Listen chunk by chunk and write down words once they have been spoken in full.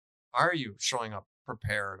Are you showing up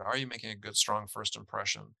prepared? Are you making a good, strong first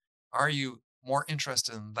impression? Are you more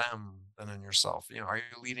interested in them than in yourself? Are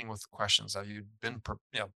you leading with questions? Have you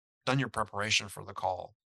done your preparation for the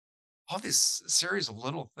call? All these series of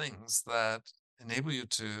little things that enable you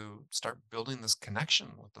to start building this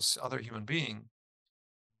connection with this other human being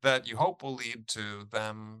that you hope will lead to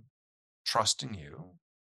them trusting you.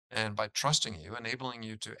 And by trusting you, enabling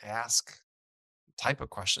you to ask the type of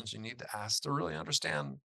questions you need to ask to really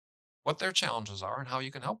understand what their challenges are and how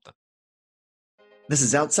you can help them. This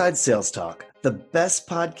is Outside Sales Talk, the best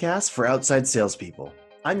podcast for outside salespeople.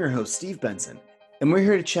 I'm your host, Steve Benson, and we're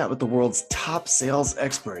here to chat with the world's top sales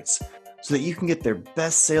experts so that you can get their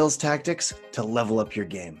best sales tactics to level up your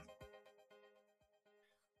game.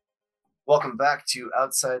 Welcome back to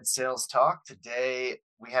Outside Sales Talk. Today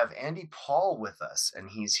we have Andy Paul with us, and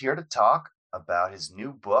he's here to talk about his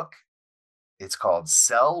new book. It's called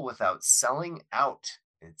Sell Without Selling Out.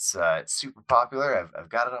 It's super popular. I've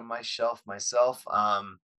got it on my shelf myself.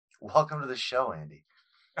 Welcome to the show, Andy.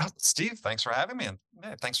 Steve, thanks for having me. And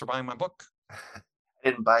yeah, thanks for buying my book. I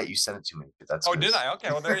didn't buy it, you sent it to me, but that's Oh, did because I?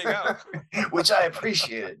 Okay. Well, there you go. which I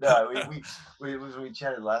appreciate it. No, we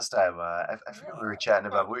chatted last time. I forget what we were chatting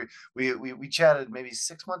about. We chatted maybe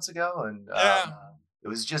 6 months ago, and Yeah. it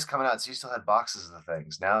was just coming out, so you still had boxes of the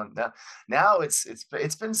things. Now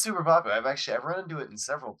it's been super popular. I've run into it in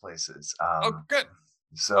several places. Oh, good.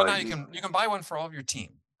 Well, So now you can buy one for all of your team.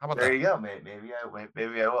 How about there that? you go. Maybe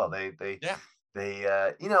I will. Yeah.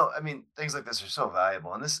 I mean, things like this are so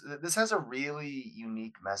valuable, and this has a really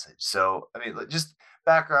unique message. So, I mean, just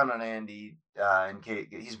background on Andy, and Kate.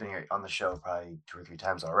 He's been here on the show probably 2 or 3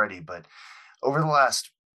 times already, but over the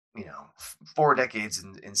last, 4 decades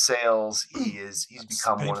in sales, he's That's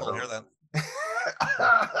become one of painful to the hear that.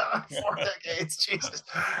 4 decades, Jesus.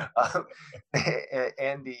 Um,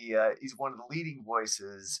 Andy, he's one of the leading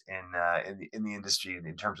voices in the industry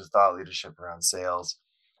in terms of thought leadership around sales.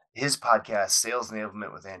 His podcast, Sales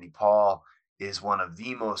Enablement with Andy Paul, is one of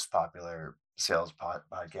the most popular sales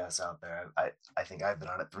podcasts out there. I think I've been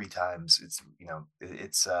on it 3 times. It's You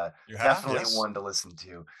have? definitely Yes. one to listen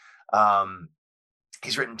to. Um,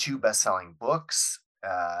 he's written 2 best-selling books,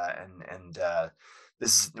 and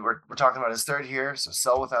this is we're talking about his third here. So,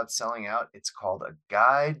 Sell Without Selling Out. It's called A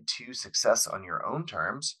Guide to Success on Your Own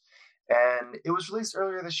Terms, and it was released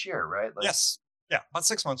earlier this year, right? Like, Yes. Yeah. About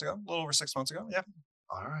 6 months ago, a little over 6 months ago. Yeah.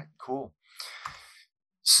 all right, cool.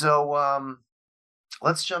 So,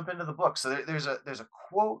 let's jump into the book. So there's a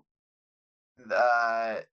quote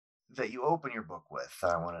uh, that you open your book with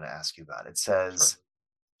that I wanted to ask you about. It Sure. says,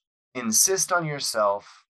 "Insist on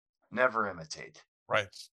yourself, never imitate." Right.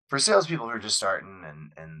 For salespeople who are just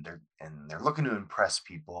starting and they're looking to impress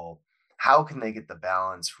people, how can they get the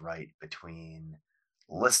balance right between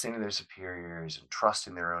listening to their superiors and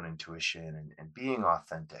trusting their own intuition and being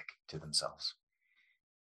authentic to themselves?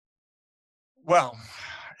 Well,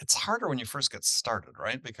 it's harder when you first get started,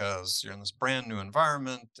 right? Because you're in this brand new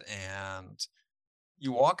environment and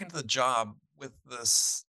you walk into the job with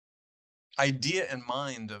this idea in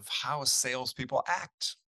mind of how salespeople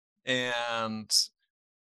act. And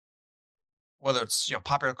whether it's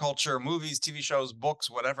popular culture, movies, TV shows,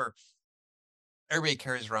 books, whatever, everybody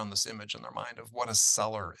carries around this image in their mind of what a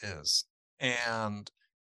seller is. And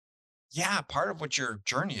yeah, part of what your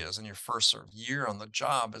journey is in your first sort of year on the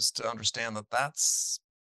job is to understand that that's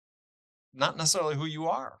not necessarily who you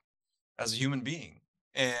are as a human being.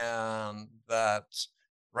 And that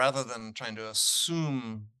rather than trying to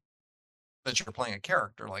assume that you're playing a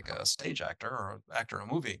character like a stage actor or an actor in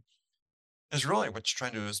a movie, is really what you're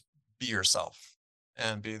trying to do is be yourself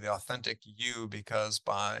and be the authentic you, because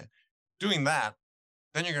by doing that,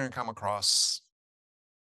 then you're going to come across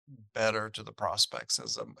better to the prospects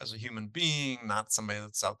as a human being, not somebody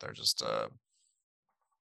that's out there just to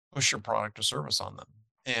push your product or service on them.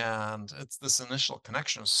 And it's this initial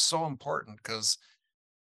connection is so important because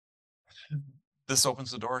this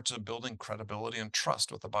opens the door to building credibility and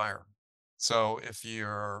trust with the buyer. So if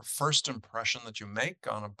your first impression that you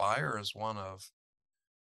make on a buyer is one of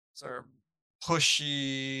sort of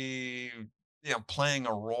pushy, playing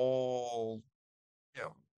a role, you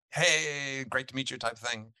know, hey, great to meet you type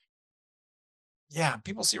thing. Yeah,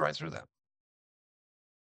 people see right through that.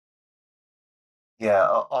 Yeah,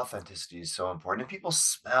 authenticity is so important, and people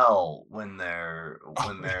smell when they're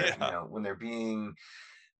Oh, yeah. when they're being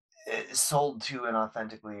sold to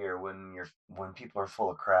inauthentically, or when people are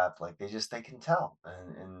full of crap. Like, they can tell,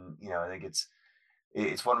 and I think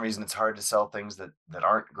it's one reason it's hard to sell things that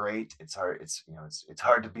aren't great. It's hard. It's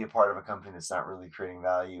hard to be a part of a company that's not really creating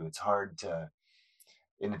value. It's hard to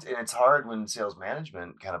and it's hard when sales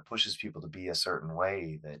management kind of pushes people to be a certain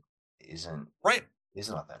way that isn't Right.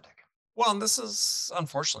 isn't authentic. Well, and this is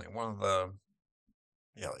unfortunately one of the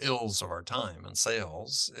ills of our time in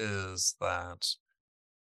sales is that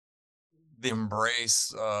the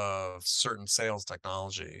embrace of certain sales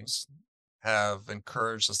technologies have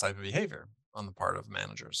encouraged this type of behavior on the part of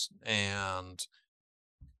managers. And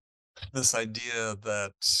this idea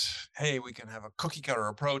that, hey, we can have a cookie cutter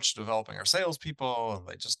approach to developing our salespeople, and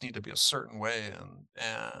they just need to be a certain way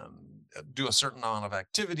and do a certain amount of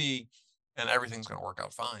activity, and everything's going to work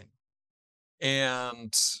out fine.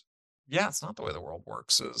 And yeah, it's not the way the world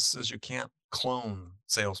works. Is you can't clone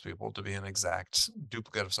salespeople to be an exact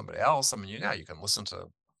duplicate of somebody else. I mean, yeah, you can listen to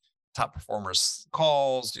top performers'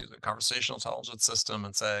 calls, use a conversational intelligence system,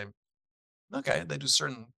 and say, okay, they do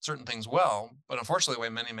certain things well. But unfortunately, the way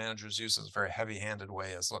many managers use this very heavy-handed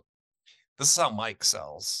way is, look, this is how Mike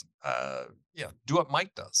sells. Yeah, do what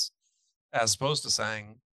Mike does, as opposed to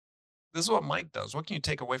saying, this is what Mike does. What can you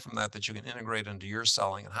take away from that that you can integrate into your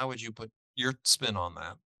selling, and how would you put your spin on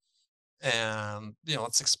that? And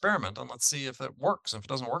let's experiment and let's see if it works. If it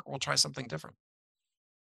doesn't work, we'll try something different.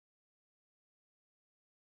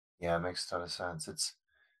 Yeah, it makes a ton of sense.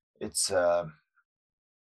 It's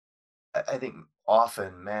I think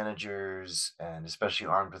often managers, and especially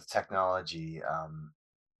armed with technology,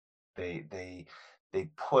 they they they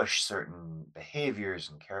push certain behaviors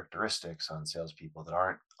and characteristics on salespeople that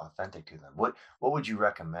aren't authentic to them. What would you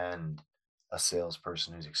recommend a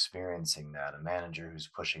salesperson who's experiencing that, a manager who's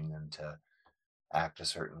pushing them to act a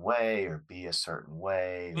certain way or be a certain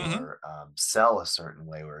way Hmm. or sell a certain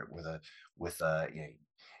way, or with a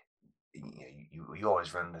you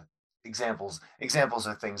always run into examples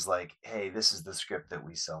are things like, hey, this is the script that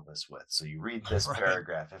we sell this with, so you read this Right.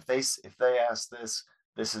 paragraph. If they ask this,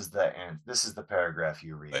 this is the paragraph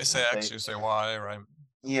you They read. And say if X, they you say Y, right?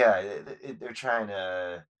 Yeah, they're trying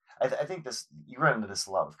to. I think this you run into this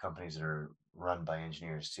a lot with companies that are run by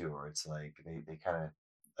engineers too, where it's like they kind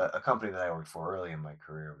of a company that I worked for early in my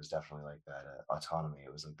career was definitely like that. Autonomy.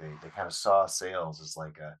 It was like they kind of saw sales as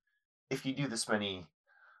like a, if you do this many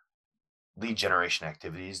lead generation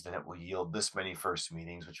activities, then it will yield this many first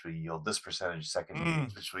meetings, which will yield this percentage second Mm.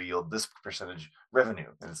 meetings, which will yield this percentage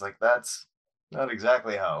revenue. And it's like that's not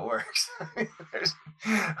exactly how it works.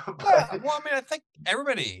 Yeah. But Well, I mean, I think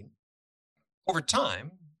everybody over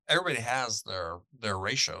time, everybody has their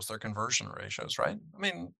ratios, their conversion ratios, right? I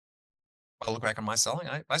mean, I look back on my selling,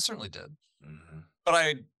 I certainly did. Mhm.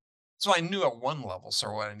 But so I knew at one level,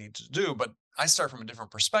 sort of what I needed to do, but I start from a different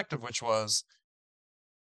perspective, which was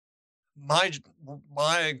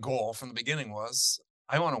my goal from the beginning was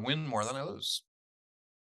I want to win more than I lose.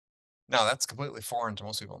 Now that's completely foreign to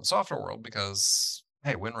most people in the software world because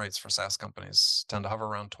hey, win rates for SaaS companies tend to hover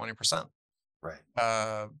around 20%. Right.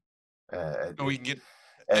 Uh, Uh, and we can get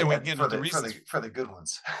and we can and get into the reasons for the good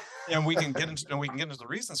ones. we can get into the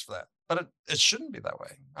reasons for that. But it shouldn't be that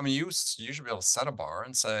way. I mean, you should be able to set a bar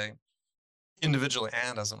and say individually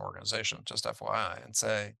and as an organization, just FYI, and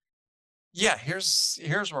say, yeah, here's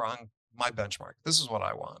where I'm my benchmark. This is what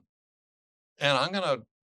I want. And I'm gonna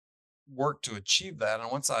work to achieve that.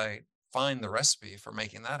 And once I find the recipe for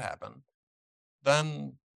making that happen,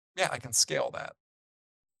 then yeah, I can scale that.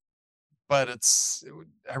 But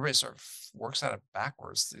everybody sort of works at it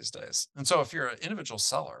backwards these days. And so if you're an individual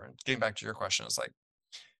seller, and getting back to your question, it's like,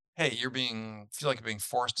 hey, feel like you're being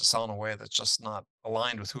forced to sell in a way that's just not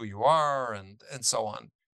aligned with who you are, and so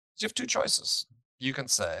on. You have two choices. You can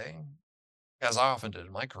say, as I often did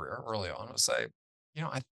in my career early on, is say,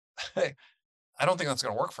 I I don't think that's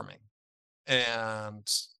going to work for me, and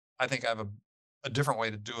I think I have a different way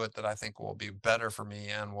to do it that I think will be better for me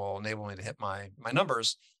and will enable me to hit my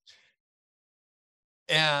numbers.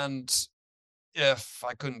 And if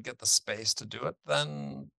I couldn't get the space to do it,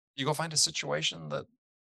 then you go find a situation that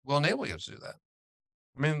will enable you to do that.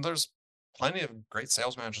 I mean, there's plenty of great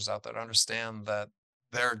sales managers out there that understand that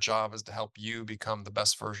their job is to help you become the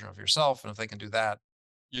best version of yourself. And if they can do that,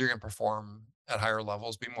 you're going to perform at higher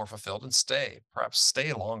levels, be more fulfilled, and perhaps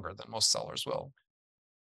stay longer than most sellers will.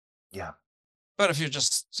 Yeah. But if you're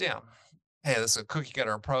just, hey, this is a cookie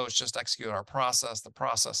cutter approach, just execute our process. The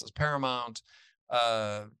process is paramount.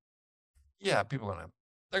 Uh, yeah, they're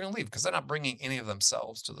gonna leave because they're not bringing any of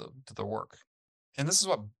themselves to the work. And this is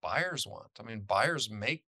what buyers want. I mean, buyers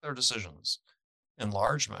make their decisions in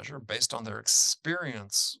large measure based on their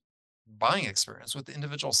buying experience with the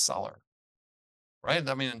individual seller, right?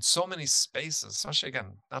 I mean, in so many spaces, especially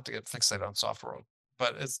again, not to get fixated on software,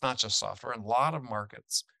 but it's not just software. In a lot of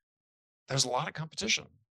markets, there's a lot of competition.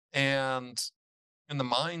 And in the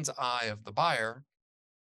mind's eye of the buyer,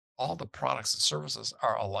 all the products and services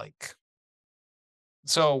are alike.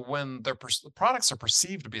 So when their products are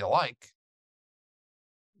perceived to be alike,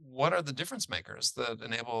 what are the difference makers that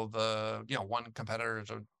enable the, one competitor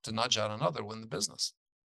to nudge out another to win the business?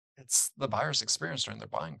 It's the buyer's experience during their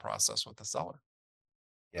buying process with the seller.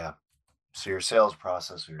 Yeah. So your sales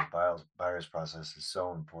process or your buyer's process is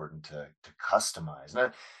so important to customize.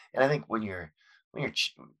 And I think when you're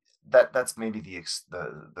ch- that's maybe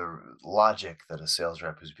the logic that a sales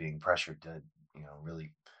rep is being pressured to,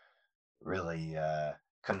 really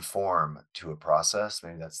conform to a process.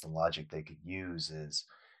 Maybe that's the logic they could use is,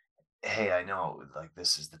 hey, I know like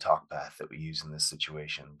this is the talk path that we use in this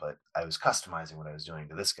situation, but I was customizing what I was doing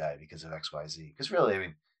to this guy because of XYZ. Because really, I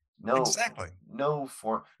mean, no Exactly. no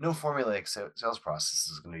formulaic sales process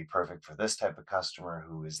is going to be perfect for this type of customer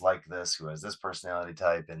who is like this, who has this personality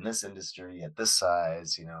type in this industry at this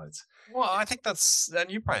size. It's Well, I think that's,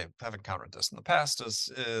 and you probably have encountered this in the past,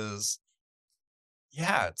 is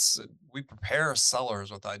yeah, we prepare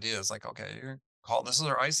sellers with ideas like, okay, this is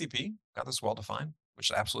our ICP, got this well defined, which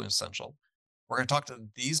is absolutely essential. We're going to talk to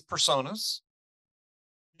these personas,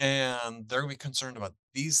 and they're going to be concerned about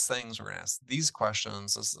these things. We're going to ask these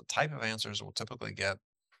questions. This is the type of answers we'll typically get.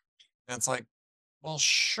 And it's like, well,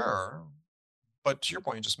 sure. But to your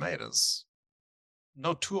point you just made is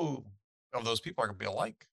no two of those people are going to be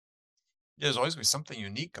alike. There's always be something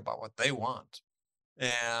unique about what they want.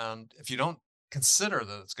 And if you don't consider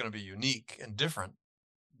that it's going to be unique and different,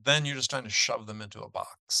 then you're just trying to shove them into a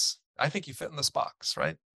box. I think you fit in this box,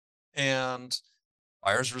 right? And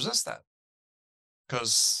buyers resist that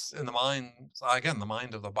because in the mind, again, the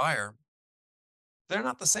mind of the buyer, they're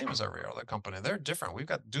not the same as every other company. They're different. We've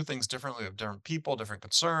got to do things differently. We have different people, different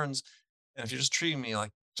concerns. And if you're just treating me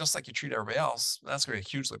like just like you treat everybody else, that's going to be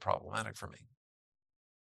hugely problematic for me.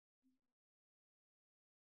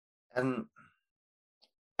 and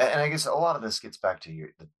and I guess a lot of this gets back to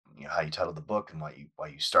how you titled the book and why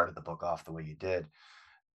you started the book off the way you did.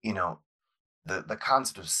 You know, the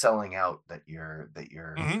concept of selling out that you're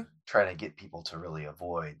Hmm. trying to get people to really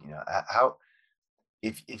avoid. How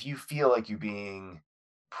if you feel like you're being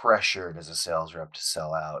pressured as a sales rep to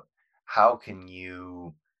sell out, how can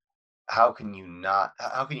you how can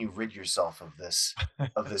you rid yourself of this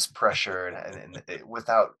pressure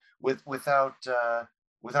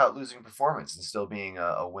without losing performance and still being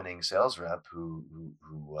a winning sales rep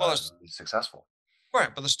Well, there's who is successful?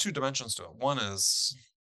 right, but there's two dimensions to it. One is,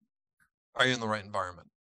 are you in the right environment?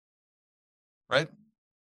 Right?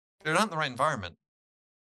 If you're not in the right environment,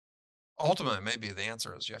 ultimately, maybe the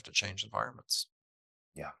answer is you have to change environments.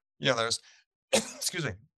 Yeah. Yeah, there's, excuse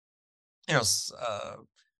me, a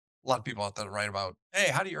lot of people out there write about,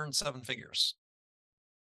 hey, how do you earn seven figures?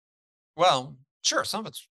 Well, sure, some of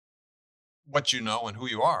it's what you know and who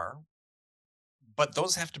you are, but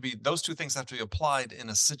those two things have to be applied in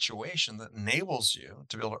a situation that enables you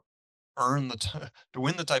to be able to to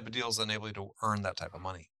win the type of deals that enable you to earn that type of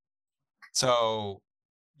money. So,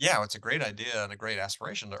 yeah, it's a great idea and a great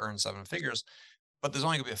aspiration to earn seven figures, but there's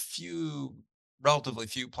only going to be relatively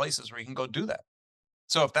few places where you can go do that.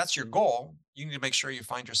 So if that's your goal, you need to make sure you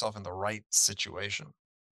find yourself in the right situation. I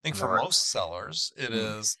think In the for ra- most sellers, it mm,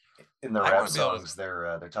 is, in the I rap want to be able to, songs,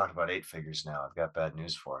 they're talking about eight figures now. I've got bad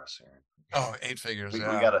news for us here. oh, eight figures. We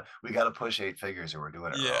Yeah. gotta push eight figures, or we're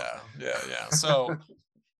doing it wrong. Yeah. Yeah. Yeah. So,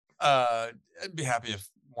 I'd be happy if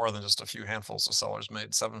more than just a few handfuls of sellers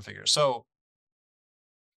made seven figures. So,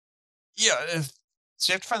 yeah,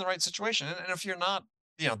 so you have to find the right situation. And if you're not,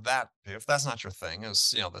 if that's not your thing,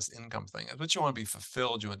 is, this income thing, but you want to be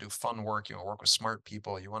fulfilled, you want to do fun work, you want to work with smart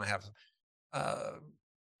people, you want to have uh,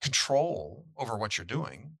 control over what you're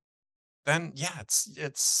doing, then yeah,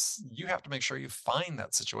 you have to make sure you find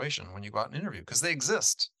that situation when you go out and interview because they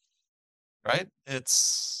exist, right?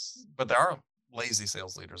 But there are lazy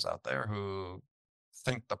sales leaders out there who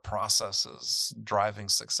think the process is driving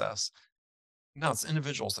success. No, it's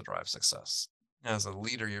individuals that drive success. As a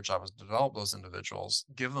leader, your job is to develop those individuals,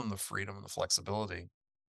 give them the freedom and the flexibility.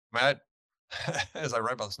 I mean, as I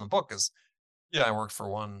write about this in the book, is yeah, I worked for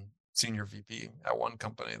one senior VP at one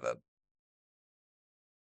company that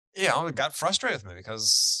it got frustrated with me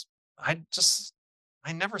because I just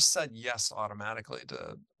I never said yes automatically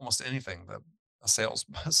to almost anything that a sales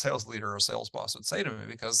a sales leader or a sales boss would say to me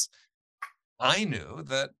because I knew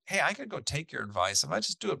that, hey, I could go take your advice if I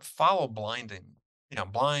just do it, follow blinding,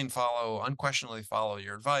 blind follow, unquestionably follow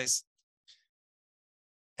your advice.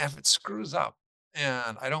 And if it screws up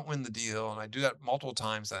and I don't win the deal and I do that multiple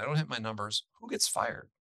times and I don't hit my numbers, who gets fired?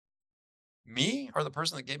 Me or the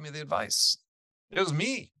person that gave me the advice? It was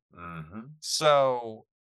me. Hmm. So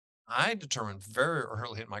I determined very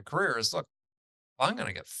early in my career is look, if I'm going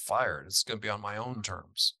to get fired, it's going to be on my own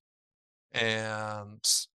terms. And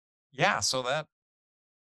yeah, so that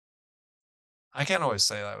I can't always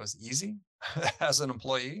say that was easy as an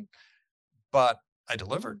employee, but I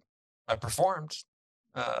delivered, I performed,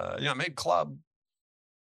 I made club,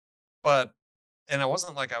 but and it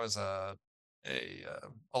wasn't like I was a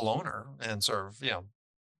loner and sort of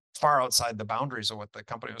far outside the boundaries of what the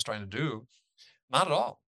company was trying to do. Not at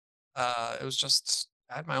all. It was just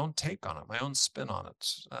I had my own take on it, my own spin on it.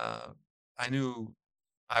 I knew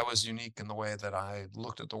I was unique in the way that I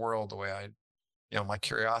looked at the world, the way my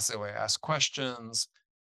curiosity, the way I asked questions.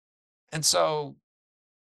 And so,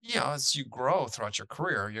 as you grow throughout your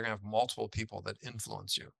career, you're going to have multiple people that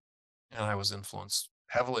influence you. And I was influenced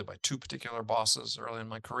heavily by two particular bosses early in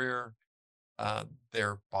my career.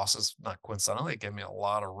 Their bosses, not coincidentally, gave me a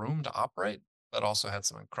lot of room to operate, but also had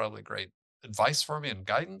some incredibly great advice for me and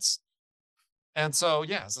guidance. And so,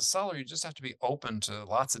 yeah, as a seller, you just have to be open to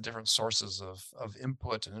lots of different sources of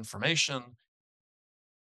input and information.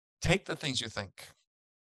 Take the things you think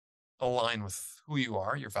align with who you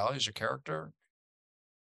are, your values, your character,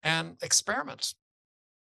 and experiment.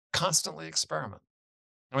 Constantly experiment.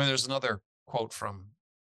 I mean, there's another quote from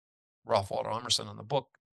Ralph Waldo Emerson in the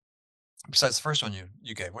book, besides the first one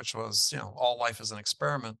you gave, which was, all life is an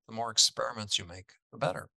experiment. The more experiments you make, the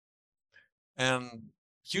better. And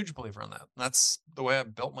huge believer in that. That's the way I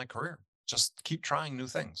built my career. Just keep trying new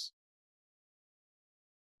things.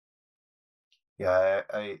 Yeah,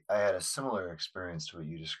 I had a similar experience to what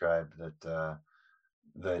you described that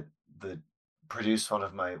that produced one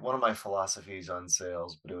of my philosophies on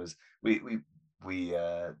sales, but it was we the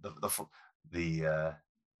ph- the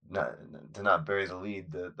not to not bury the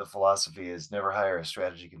lead, the philosophy is never hire a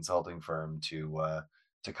strategy consulting firm to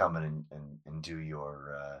come in and do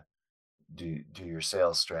your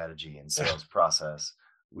sales strategy and sales process.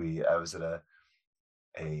 We I was at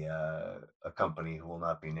a company who will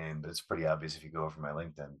not be named, but it's pretty obvious if you go over my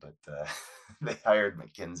LinkedIn. But they hired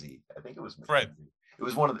McKinsey. I think it was Right. McKinsey. It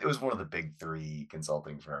was one of the big three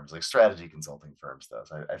consulting firms, like strategy consulting firms, though.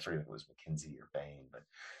 So I forget if it was McKinsey or Bain, but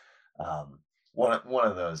one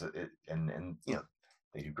of those. And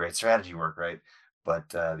they do great strategy work, right? But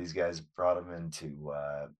these guys brought them in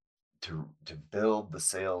to build the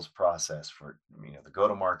sales process for the go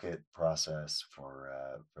to market process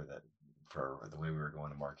for the way we were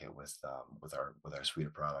going to market with our suite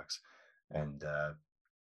of products. And uh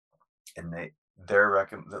and their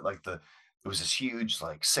recommend like the it was this huge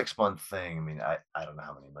like 6 month thing. I mean, I don't know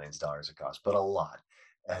how many millions of dollars it cost, but a lot.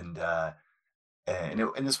 And uh and, it,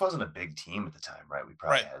 and this wasn't a big team at the time, right? We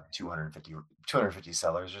probably Right. had 250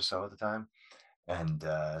 sellers or so at the time, and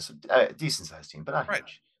so a decent sized team, but not Right.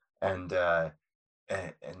 huge. And the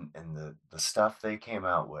stuff they came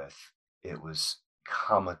out with, it was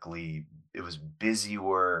comically it was busy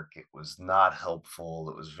work, it was not helpful,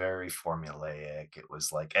 it was very formulaic, it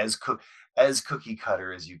was like as cookie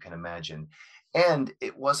cutter as you can imagine, and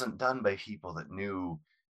it wasn't done by people that knew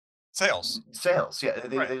Sales. sales. Yeah,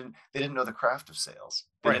 they, Right. they didn't they didn't know the craft of sales.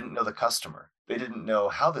 They Right. didn't know the customer. They didn't know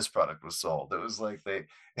how this product was sold. It was like they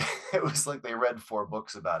it was like they read four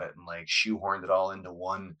books about it and like shoehorned it all into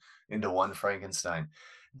one Frankenstein.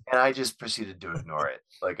 And I just proceeded to ignore it.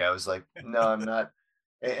 Like, I was like, "No, I'm not."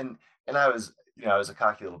 And I was a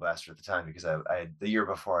cocky little bastard at the time because the year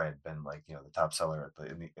before I had been like, the top seller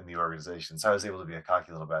in the organization. So I was able to be a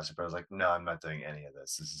cocky little bastard, but I was like, "No, I'm not doing any of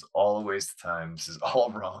this. This is all a waste of time. This is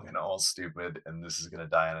all wrong and all stupid, and this is gonna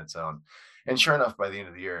die on its own." And sure enough, by the end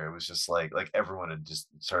of the year, it was just like everyone had just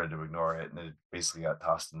started to ignore it, and it basically got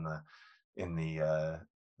tossed in the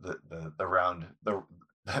round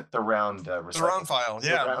the round The round recycle file. the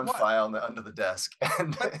Yeah. round What? file under the desk.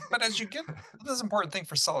 And But as you get, this is important thing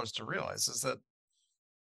for sellers to realize is that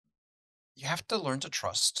you have to learn to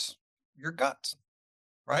trust your gut,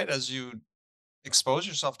 right? As you expose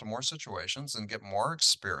yourself to more situations and get more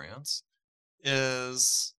experience,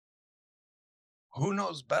 is who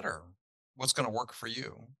knows better what's going to work for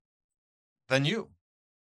you than you.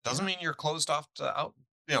 Doesn't yeah, mean you're closed off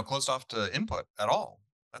to input at all.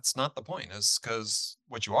 That's not the point. Is because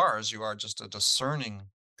what you are is you are just a discerning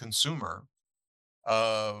consumer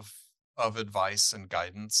of advice and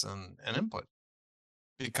guidance and input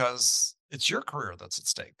because it's your career that's at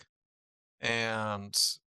stake. And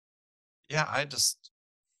yeah, I just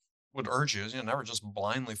would urge you, never just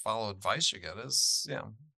blindly follow advice you get. Is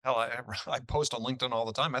hell, I post on LinkedIn all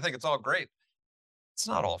the time. I think it's all great. It's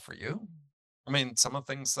not all for you. I mean, some of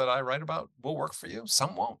the things that I write about will work for you.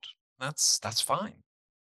 Some won't. That's fine.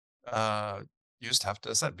 Uh, you just have to,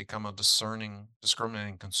 as I said, become a discerning,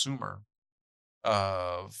 discriminating consumer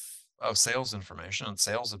of sales information and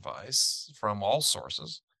sales advice from all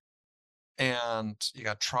sources, and you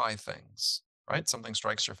got to try things, right? Something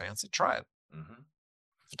strikes your fancy, try it. Hmm.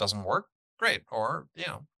 If it doesn't work, great. Or,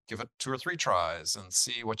 give it two or three tries and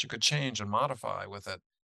see what you could change and modify with it.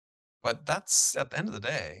 But that's at the end of the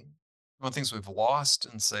day, one of the things we've lost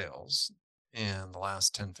in sales in the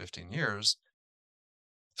last 10, 15 years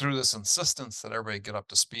through this insistence that everybody get up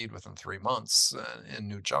to speed within 3 months in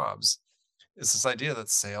new jobs is this idea that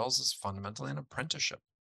sales is fundamentally an apprenticeship.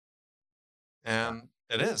 Yeah. And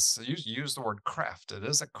it is. So you use the word craft. It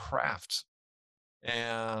is a craft.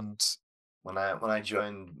 And When I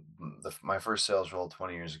joined my first sales role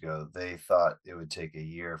 20 years ago, they thought it would take a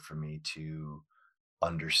year for me to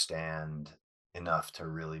understand enough to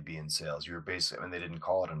really be in sales. You were basically, I mean, they didn't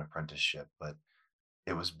call it an apprenticeship, but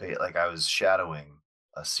it was like I was shadowing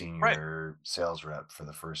a right, senior sales rep for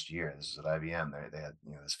the first year. This is at IBM. They had,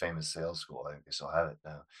 this famous sales school. I think they still have it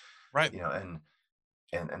now. right,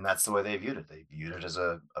 And that's the way they viewed it. They viewed it as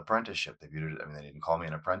a apprenticeship. They viewed it. I mean, they didn't call me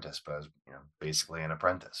an apprentice, but I was, basically an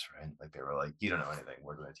apprentice, right? Like they were like, "You don't know anything.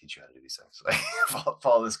 We're going to teach you how to do these things. Like,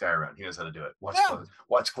 follow this guy around. He knows how to do it. yeah,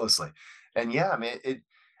 Watch closely." And yeah, I mean,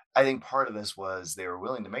 I think part of this was they were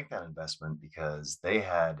willing to make that investment because they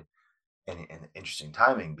had an interesting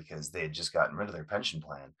timing because they had just gotten rid of their pension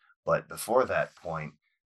plan. But before that point,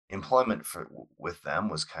 employment with them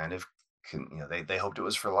was kind of they hoped it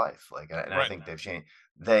was for life. Like, and I right. think they've changed.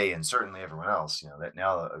 They and certainly everyone else, that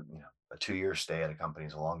now a 2 year stay at a company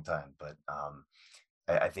is a long time. But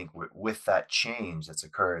I think with that change that's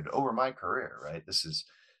occurred over my career, right? This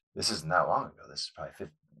isn't that long ago. This is probably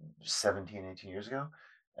 15, 17, 18 years ago,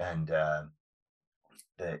 and the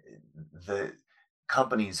the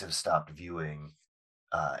companies have stopped viewing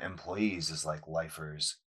employees as like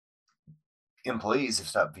lifers. Employees have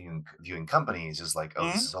stopped viewing companies as like, oh,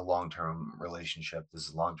 this Mhm. is a long-term relationship, this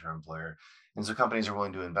is a long-term employer, and so companies are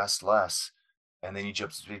willing to invest less, and they need you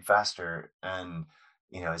up to speed faster, and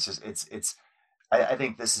it's just it's. I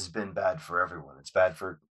think this has been bad for everyone. It's bad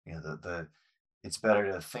for the. It's better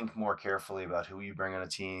to think more carefully about who you bring on a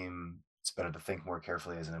team. It's better to think more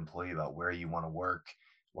carefully as an employee about where you want to work,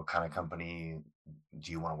 what kind of company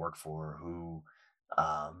do you want to work for, who,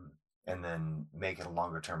 um, and then make it a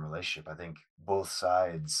longer term relationship. I think both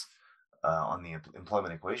sides on the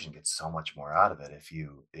employment equation get so much more out of it if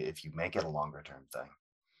you make it a longer term thing.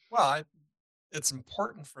 Well, it's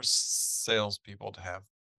important for salespeople to have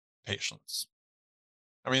patience.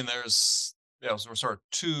 I mean, there's, so sort of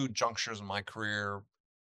two junctures in my career.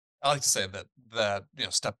 I like to say that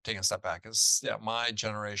taking a step back is, yeah, my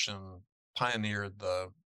generation pioneered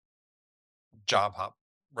the job hop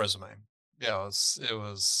resume. It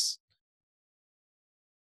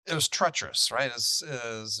was treacherous, right?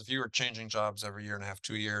 As if you were changing jobs every year and a half,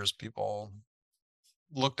 2 years, people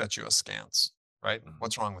looked at you askance, right? Mhm.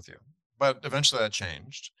 What's wrong with you? But eventually that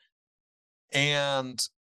changed. And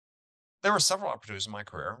there were several opportunities in my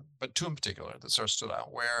career, but two in particular that sort of stood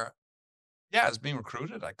out where, yeah, as being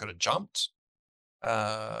recruited, I could have jumped,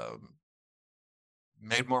 um,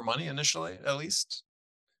 made more money initially, at least.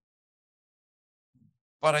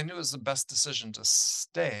 But I knew it was the best decision to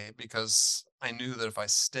stay because I knew that if I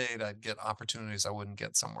stayed, I'd get opportunities I wouldn't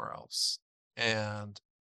get somewhere else. And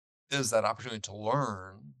is that opportunity to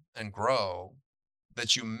learn and grow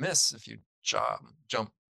that you miss if you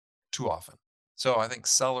jump too often. So I think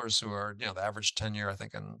sellers who are, the average tenure, I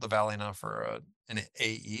think in the Valley now for an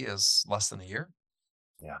AE is less than a year,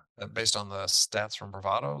 Yeah, based on the stats from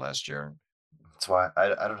Bravado last year. that's why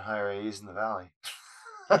I don't hire AEs in the valley.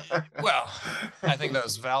 Well, I think that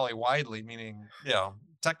was Valley widely, meaning,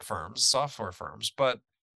 tech firms, software firms, but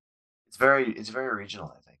It's very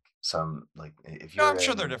regional, I think. Some like if yeah, you're I'm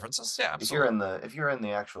sure there are in differences. Yeah, if you're in absolutely. the if you're in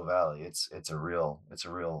the actual valley, it's a real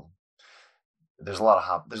there's a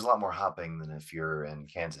lot more hopping than if you're in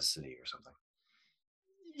Kansas City or something.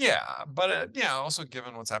 Yeah, but yeah, also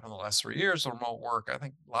given what's happened the last 3 years, the remote work, I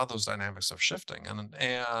think a lot of those dynamics are shifting,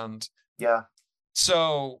 and Yeah,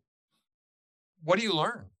 so what do you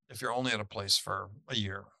learn if you're only at a place for a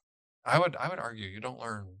year? I would argue you don't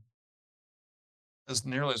learn as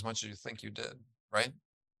nearly as much as you think you did, right?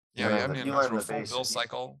 You haven't even you gone learn through a the full bill basic.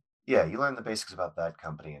 cycle. Yeah, you learn the basics about that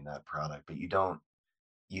company and that product, but you don't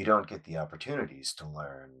get the opportunities to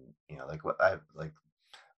learn. Like what I've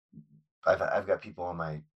got people on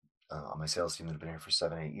my sales team that have been here for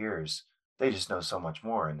 7 8 years. They just know so much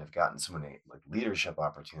more, and they've gotten so many like leadership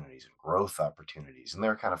opportunities and growth opportunities, and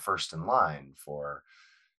they're kind of first in line for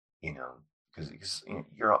you know because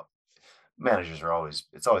managers are always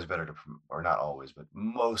it's always better to or not always but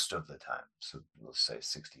most of the time, so let's say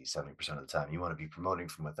 60 70% of the time you want to be promoting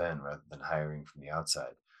from within rather than hiring from the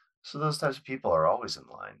outside, so those types of people are always in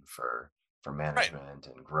line for for Right. management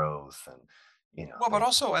and growth, and Well, but they.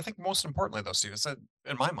 also I think most importantly though, Steve, is that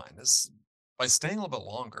in my mind is by staying a little bit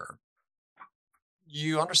longer,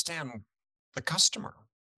 you understand the customer,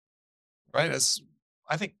 right? As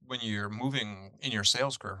I think when you're moving in your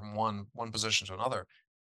sales career from one position to another,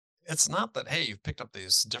 it's not that hey, you've picked up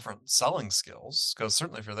these different selling skills, because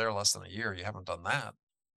certainly if you're there less than a year, you haven't done that.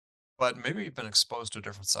 But maybe you've been exposed to a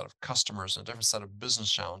different set of customers and a different set of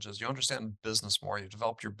business challenges. You understand business more. You've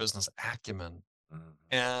developed your business acumen, Mhm.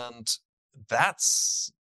 and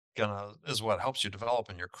that's gonna is what helps you develop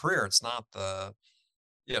in your career. It's not the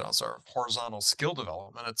sort of horizontal skill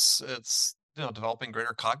development. It's developing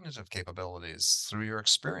greater cognitive capabilities through your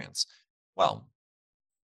experience. Well,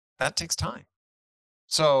 that takes time.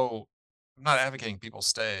 So I'm not advocating people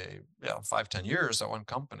stay 5, 10 years at one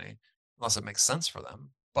company unless it makes sense for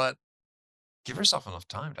them. But give yourself enough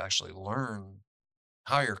time to actually learn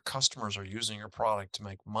how your customers are using your product to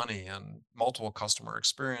make money and multiple customer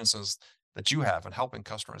experiences that you have and helping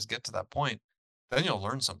customers get to that point. Then you'll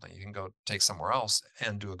learn something you can go take somewhere else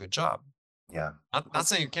and do a good job. Yeah. Not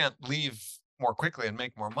saying you can't leave more quickly and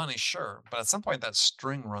make more money, sure, but at some point that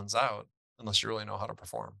string runs out unless you really know how to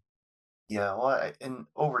perform. Yeah, well, and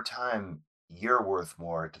over time, you're worth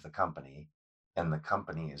more to the company, and the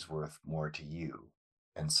company is worth more to you.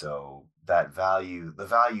 And so that value, the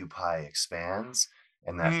value pie expands,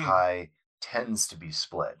 and that Mm, pie tends to be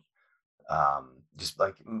split. Just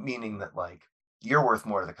like meaning that like you're worth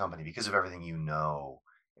more to the company because of everything you know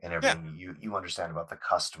and yeah, everything you understand about the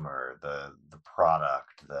customer, the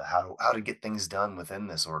product, the how to get things done within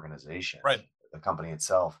this organization, right. the company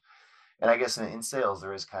itself. And I guess in sales,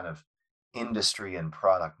 there is kind of industry and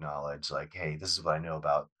product knowledge. Like, hey, this is what I know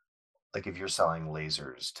about. Like, if you're selling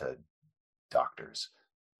lasers to doctors,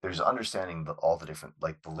 there's understanding all the different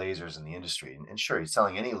like the lasers in the industry. And sure,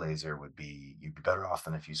 selling any laser you'd be better off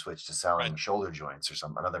than if you switched to Right. selling shoulder joints or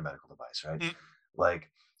some another medical device, right? Mm,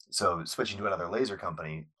 Like, so switching to another laser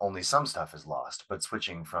company, only some stuff is lost, but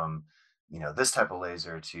switching from this type of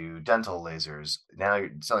laser to dental lasers, now you're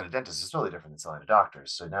selling to dentists is totally different than selling to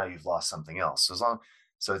doctors. So now you've lost something else.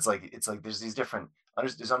 So it's like there's these different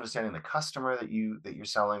there's understanding the customer that you're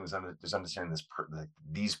selling. There's understanding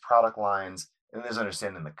these product lines, and there's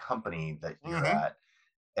understanding the company that you're hmm at.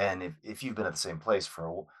 And if you've been at the same place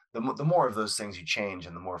for the more of those things you change,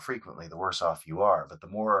 and the more frequently, the worse off you are. But the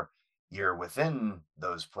more you're within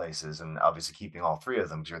those places, and obviously keeping all three of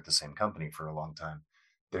them because you're at the same company for a long time,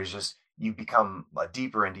 there's just you become a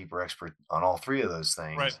deeper and deeper expert on all three of those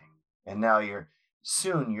right. things. And now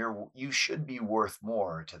you should be worth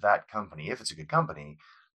more to that company if it's a good company.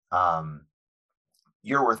 Um,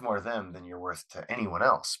 you're worth more to them than you're worth to anyone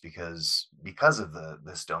else because of the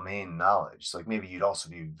this domain knowledge. So like maybe you'd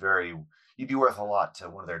be worth a lot to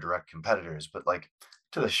one of their direct competitors, but like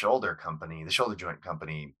to the shoulder joint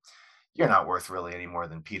company, you're not worth really any more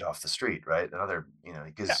than Pete off the street, right? Another, Yeah.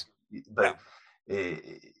 because Yeah. but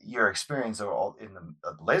your experience all in the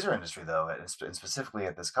laser industry though, and specifically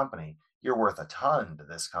at this company, you're worth a ton to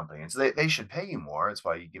this company, and so they should pay you more. It's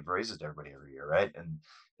why you give raises to everybody every year, right? And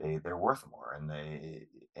they're worth more,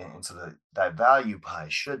 and so that value pie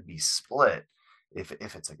should be split if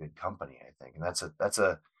it's a good company, I think. And that's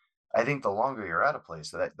a I think the longer you're at a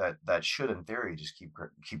place, that should, in theory, just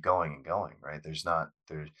keep going and going, right?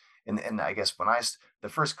 And I guess the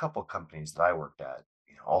first couple companies that I worked at,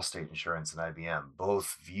 Allstate Insurance and IBM,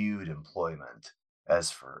 both viewed employment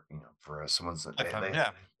as for someone's Lifetime.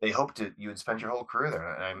 Yeah. they hoped you would spend your whole career there.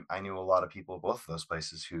 And I knew a lot of people at both of those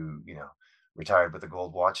places who retired with a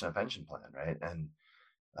gold watch and a pension plan, right? And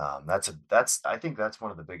that's I think that's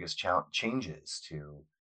one of the biggest changes to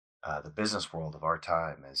the business world of our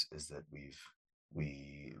time is that we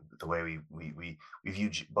the way we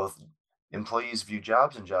view both employees view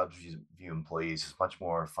jobs, and jobs view employees is much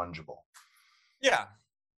more fungible. Yeah.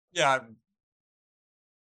 Yeah.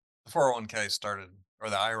 The 401k started, or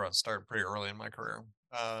the IRA started pretty early in my career.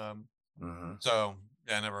 Um, Hmm. so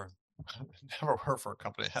yeah, I never, never worked for a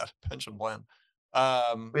company that had a pension plan.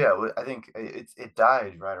 But yeah, I think it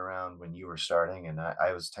died right around when you were starting, and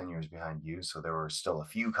I was 10 years behind you, so there were still a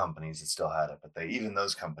few companies that still had it, but even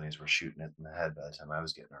those companies were shooting it in the head by the time I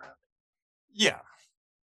was getting around. Yeah.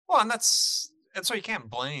 Well, and so you can't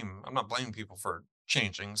blame. I'm not blaming people for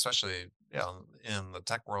changing, especially in the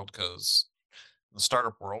tech world, because the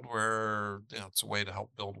startup world, where it's a way to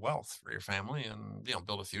help build wealth for your family and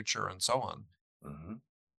build a future and so on. Hmm.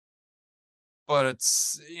 But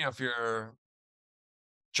it's if you're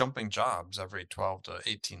jumping jobs every 12 to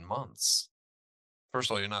 18 months, first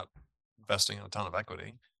of all, you're not investing in a ton of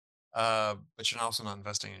equity, but you're also not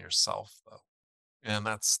investing in yourself, though. And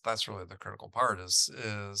that's really the critical part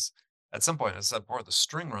is at some point, as I said before, the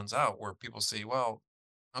string runs out where people see, well,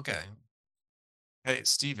 okay, hey,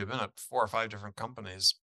 Steve, you've been at 4 or 5 different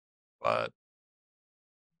companies, but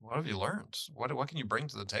what have you learned? What can you bring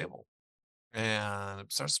to the table? And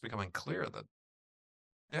it starts becoming clear that,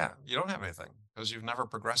 yeah, you don't have anything because you've never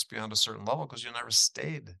progressed beyond a certain level because you never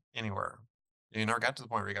stayed anywhere. You never got to the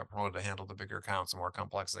point where you got promoted to handle the bigger accounts, the more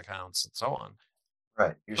complex accounts, and so on.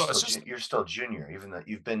 Right. So it's just, You're still junior, even though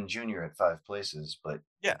you've been junior at 5 places, but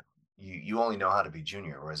yeah, you only know how to be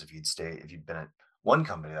junior, whereas if you'd been at one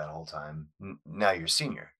company that whole time, now you're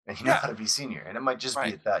senior and you know yeah, how to be senior, and it might just be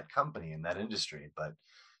right. at that company in that industry, but,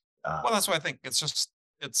 Well, that's um why I think it's just,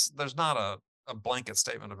 there's not a blanket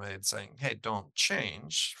statement made saying, hey, don't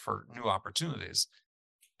change for new opportunities.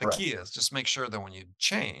 The right. key is just make sure that when you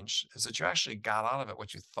change, is that you actually got out of it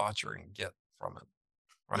what you thought you were going to get from it,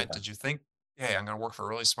 right? Yeah. Did you think, hey, I'm going to work for a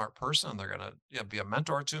really smart person, they're going to, be a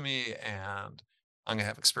mentor to me, and I'm going to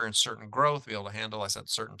have experienced certain growth, be able to handle, I said,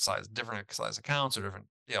 certain size, different size accounts or different,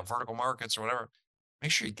 vertical markets or whatever.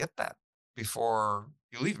 Make sure you get that before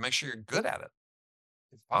you leave. Make sure you're good at it,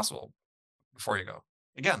 if possible, before you go.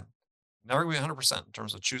 Again, never gonna be 100% in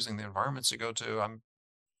terms of choosing the environments you go to. I'm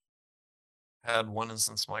had one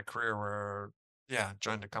instance in my career where, yeah,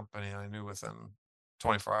 joined a company I knew within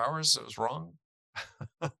 24 hours it was wrong.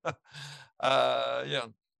 Yeah,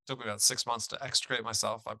 took me about 6 months to extricate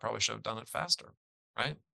myself. I probably should have done it faster,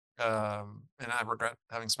 right? And I regret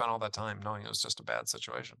having spent all that time knowing it was just a bad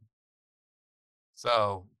situation.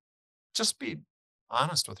 So just be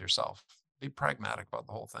honest with yourself. Be pragmatic about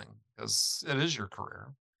the whole thing because it is your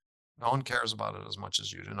career. No one cares about it as much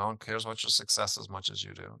as you do. No one cares about your success as much as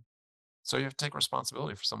you do. So you have to take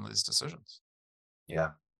responsibility for some of these decisions.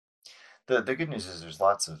 Yeah. The good news is there's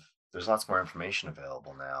lots more information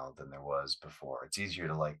available now than there was before. It's easier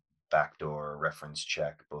to, like, backdoor reference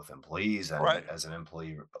check both employees and Right. as an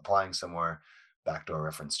employee applying somewhere, backdoor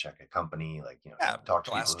reference check a company, like, Yeah, talk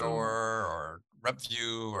to people Glassdoor who. or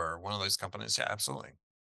RepView or one of those companies. Yeah, absolutely.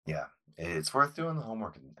 Yeah, it's worth doing the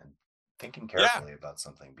homework and thinking Yeah, carefully about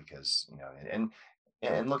something because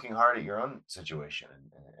and looking hard at your own situation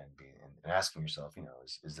and asking yourself,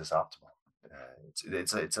 is this optimal?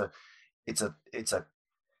 It's a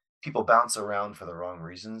people bounce around for the wrong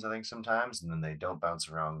reasons, I think sometimes, and then they don't bounce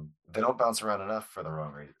around. They don't bounce around enough for the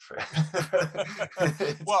wrong reason.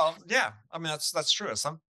 well, yeah. I mean, that's true.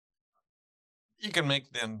 Some You can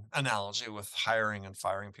make the analogy with hiring and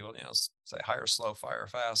firing people. Say hire slow, fire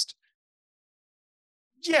fast.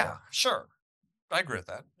 Yeah, Yeah, sure. I agree with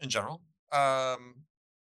that in general.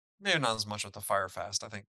 Maybe not as much with the fire fast. I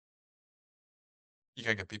think you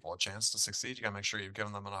gotta give people a chance to succeed. You gotta make sure you've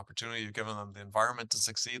given them an opportunity. You've given them the environment to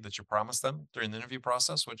succeed that you promised them during the interview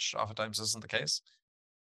process, which oftentimes isn't the case.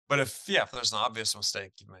 But if there's an obvious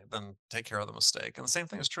mistake you made, then take care of the mistake. And the same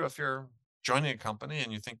thing is true if you're joining a company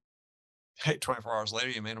and you think, hey, 24 hours later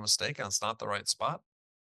you made a mistake and it's not the right spot.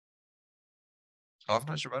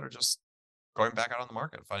 Oftentimes you're better just going back out on the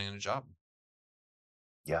market, finding a new job.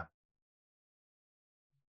 yeah.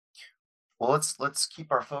 Well, let's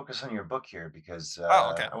keep our focus on your book here because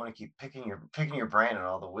Oh, okay. I want to keep picking your brain and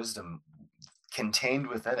all the wisdom contained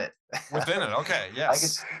within it. Within it. Okay. I could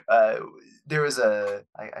Yes. there was a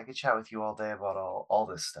I could chat with you all day about all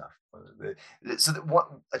this stuff. So what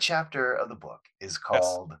a chapter of the book is Yes.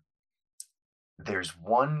 called "There's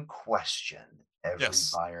One Question Every Yes.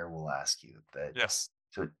 Buyer Will Ask You." That Yes.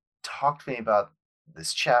 so talk to me about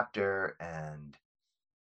this chapter and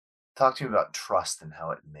talk to me about trust and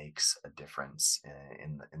how it makes a difference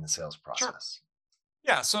in the sales Sure. process.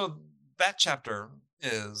 Yeah. So that chapter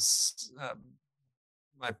is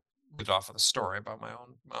I lead off with a story about my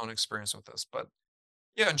own experience with this. But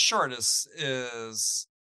yeah, in short, is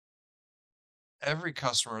every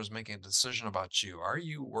customer is making a decision about you. Are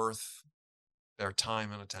you worth their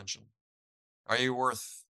time and attention? Are you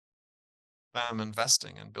worth them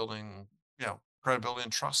investing and building, credibility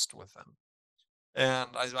and trust with them?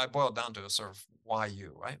 And I boiled down to a sort of why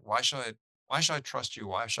you, right? Why should I trust you?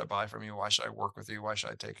 Why should I buy from you? Why should I work with you? Why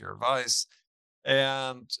should I take your advice?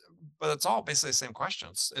 And but it's all basically the same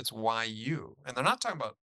questions. It's why you. And they're not talking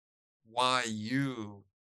about why you,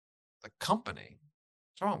 the company.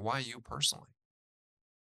 It's talking about why you personally.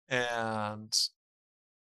 And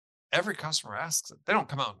every customer asks it. They don't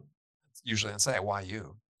come out usually and say, why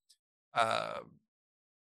you? Uh,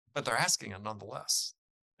 but they're asking it nonetheless.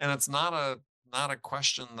 And it's not a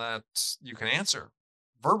question that you can answer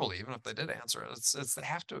verbally, even if they did answer it. It's they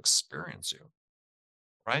have to experience you,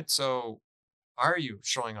 right? So are you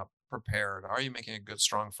showing up prepared? Are you making a good,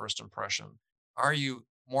 strong first impression? Are you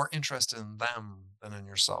more interested in them than in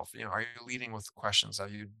yourself? Are you leading with questions?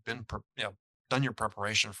 Have you been, done your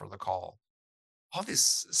preparation for the call. All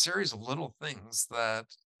these series of little things that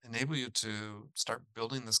enable you to start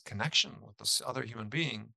building this connection with this other human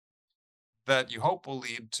being that you hope will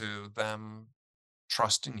lead to them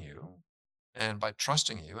trusting you. And by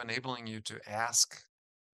trusting you, enabling you to ask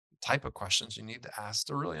the type of questions you need to ask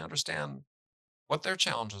to really understand what their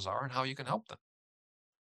challenges are and how you can help them.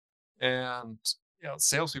 And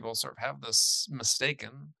salespeople sort of have this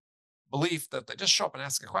mistaken belief that they just show up and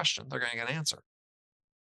ask a question, they're going to get an answer.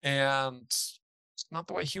 And it's not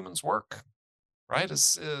the way humans work, right?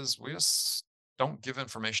 Is we just don't give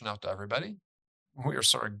information out to everybody. We are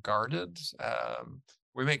sort of guarded.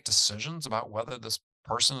 We make decisions about whether this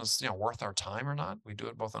person is worth our time or not. We do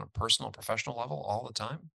it both on a personal and professional level all the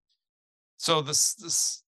time. So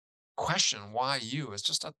this question, why you, is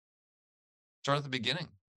just a start at the beginning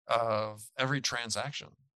of every transaction.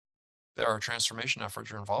 There are transformation efforts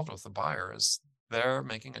you're involved with the buyer is they're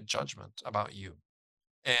making a judgment about you.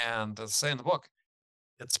 And as I say in the book,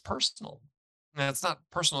 it's personal. And it's not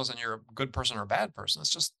personal as in you're a good person or a bad person.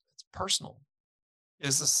 It's personal.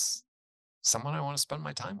 Is this someone I want to spend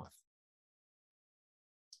my time with?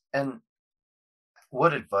 And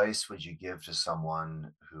what advice would you give to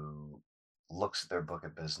someone who looks at their book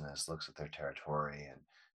of business, looks at their territory, and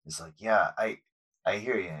is like, "Yeah, I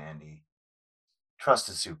hear you, Andy. Trust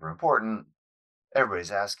is super important.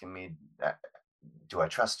 Everybody's asking me, do I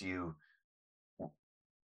trust you?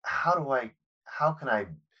 How do I? How can I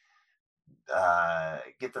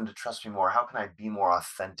get them to trust me more? How can I be more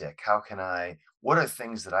authentic? How can I? What are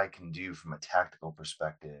things that I can do from a tactical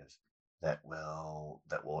perspective that will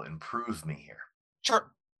improve me here?"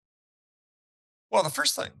 Sure. Well, the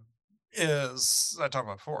first thing is I talked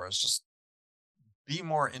about before is just be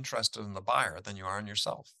more interested in the buyer than you are in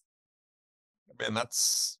yourself. And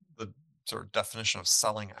that's the sort of definition of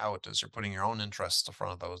selling out is you're putting your own interests in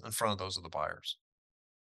front of those of the buyers.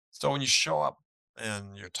 So when you show up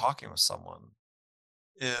and you're talking with someone,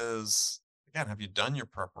 is again, have you done your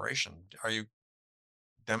preparation? Are you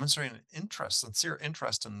demonstrating an interest, sincere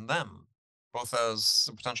interest in them, both as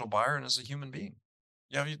a potential buyer and as a human being?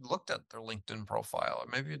 You looked at their LinkedIn profile,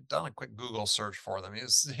 or maybe you've done a quick Google search for them.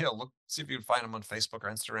 Look, see if you can find them on Facebook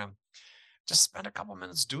or Instagram. Just spend a couple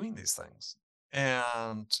minutes doing these things,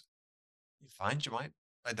 and you find you might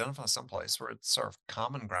identify some place where it's sort of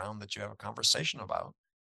common ground that you have a conversation about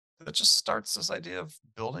that just starts this idea of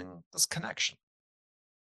building this connection.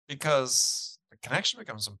 Because the connection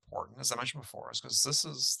becomes important, as I mentioned before, is because this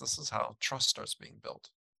is how trust starts being built,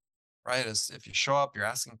 right? Is if you show up, you're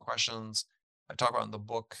asking questions. I talk about in the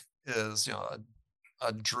book is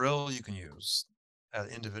a drill you can use as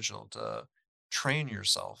an individual to train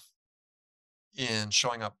yourself in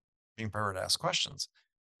showing up, being prepared to ask questions.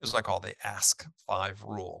 Is what I call the Ask Five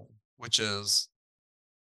rule, which is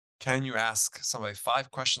can you ask somebody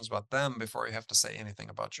five questions about them before you have to say anything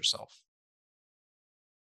about yourself?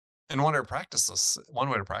 And one way to practice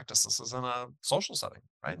this is in a social setting,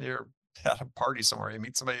 right? You're at a party somewhere, you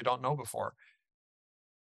meet somebody you don't know before.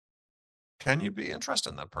 Can you be interested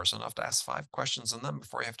in that person enough to ask five questions in them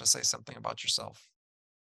before you have to say something about yourself?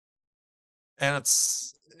 And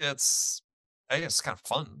it's A, it's kind of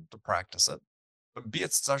fun to practice it, but B,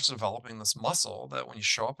 it starts developing this muscle that when you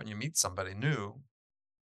show up and you meet somebody new,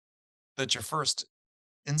 that your first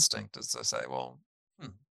instinct is to say, well, hmm,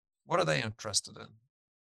 what are they interested in?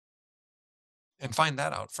 And find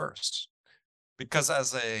that out first. Because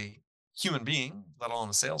as a human being, let alone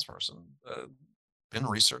a salesperson, been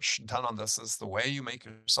research done on this is the way you make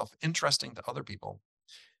yourself interesting to other people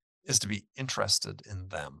is to be interested in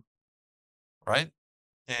them, right?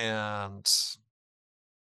 And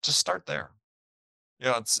just start there.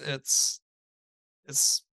 It's a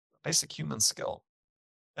basic human skill.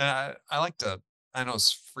 And I like to I know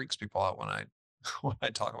this freaks people out when I when I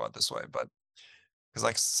talk about it this way, but because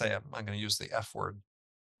like I say I'm going to use the F word,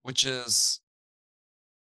 which is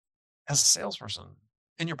as a salesperson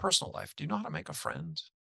in your personal life, do you know how to make a friend?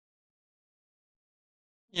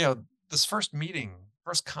 This first meeting,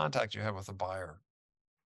 first contact you have with a buyer,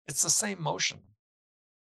 it's the same motion,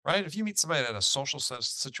 right? If you meet somebody at a social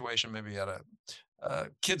situation, maybe at a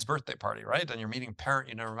kid's birthday party, right? And you're meeting a parent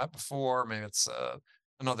you never met before, maybe it's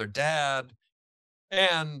another dad.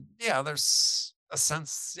 And yeah, there's a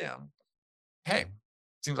sense, hey,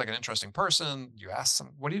 seems like an interesting person. You ask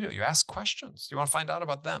them, what do? You ask questions. You want to find out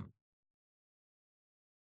about them.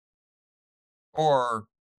 Or,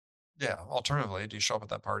 yeah, alternatively, do you show up at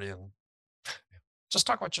that party and just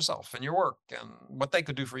talk about yourself and your work and what they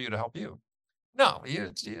could do for you to help you? No,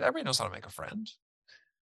 everybody knows how to make a friend.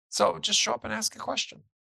 So just show up and ask a question.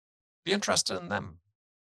 Be interested in them.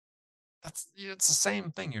 it's the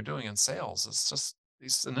same thing you're doing in sales. It's just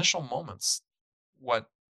these initial moments. What,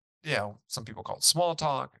 some people call it small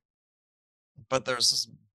talk, but there's this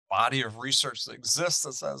body of research that exists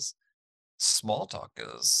that says small talk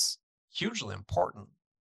is hugely important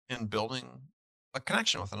in building a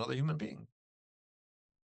connection with another human being.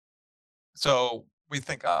 So we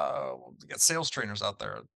think, we get sales trainers out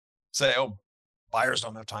there say, oh, buyers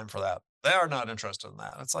don't have time for that. They are not interested in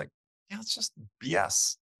that. It's like, yeah, it's just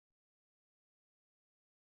BS.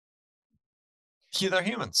 They're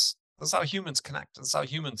humans. That's how humans connect. That's how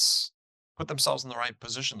humans put themselves in the right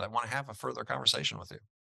position to want to have a further conversation with you.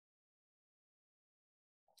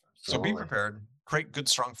 So be Absolutely. prepared, create good,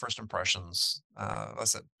 strong first impressions. I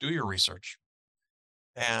said, do your research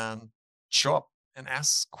and show up and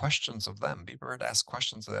ask questions of them. Be prepared to ask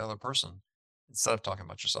questions of the other person instead of talking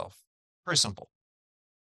about yourself. Very simple.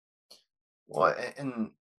 Well,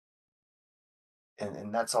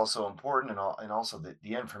 and that's also important, and and also the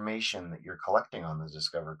information that you're collecting on the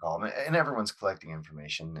discovery call, and everyone's collecting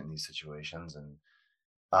information in these situations, and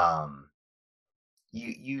um,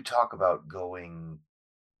 you talk about going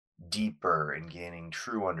deeper and gaining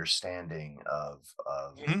true understanding of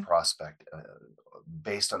the Mhm. prospect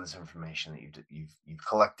based on this information that you've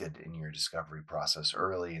collected in your discovery process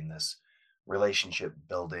early in this relationship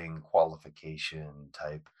building qualification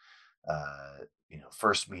type uh,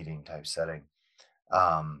 first meeting type setting.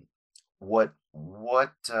 um, what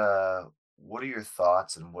are your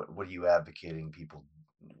thoughts, and what are you advocating people,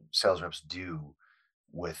 sales reps, do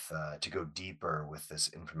with to go deeper with this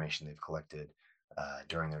information they've collected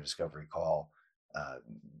during their discovery call? Uh,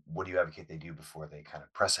 what do you advocate they do before they kind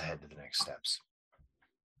of press ahead to the next steps?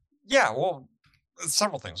 Yeah, well,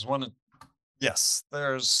 several things. One, yes,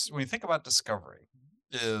 there's when you think about discovery,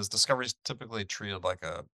 is discovery is typically treated like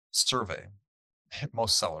a survey.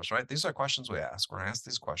 Most sellers, right? These are questions we ask. We're going to ask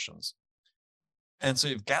these questions. And so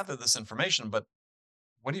you've gathered this information, but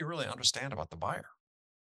what do you really understand about the buyer?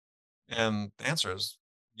 And the answer is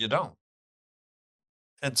you don't.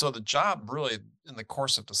 And so the job really in the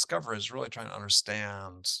course of discovery is really trying to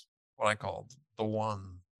understand what I call the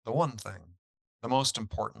one thing, the most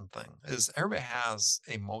important thing is everybody has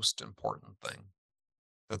a most important thing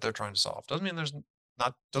that they're trying to solve. Doesn't mean there's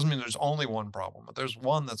only one problem, but there's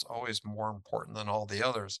one that's always more important than all the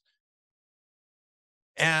others.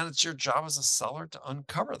 And it's your job as a seller to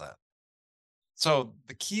uncover that. So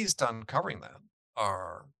the keys to uncovering that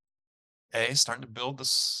are A, starting to build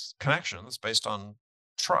this connection that's based on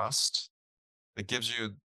trust that gives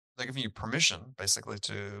you they're giving you permission basically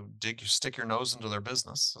to stick your nose into their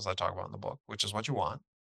business, as I talk about in the book, which is what you want.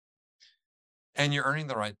 And you're earning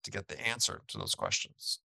the right to get the answer to those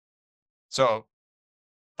questions. So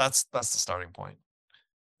that's the starting point.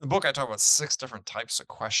 In the book, I talk about 6 different types of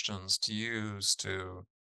questions to use to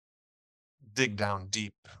dig down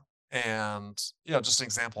deep. And just an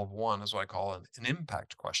example of one is what I call an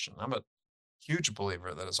impact question. I'm a huge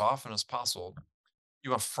believer that as often as possible, you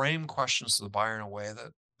want to frame questions to the buyer in a way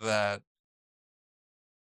that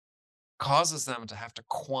causes them to have to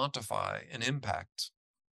quantify an impact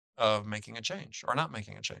of making a change or not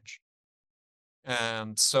making a change.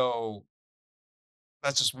 And so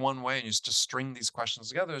that's just one way. And you just string these questions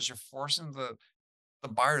together as you're forcing the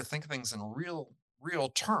buyer to think of things in real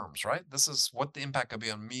terms, right? This is what the impact could be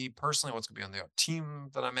on me personally, what's going to be on the team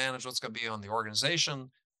that I manage, what's going to be on the organization.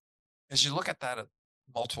 As you look at that at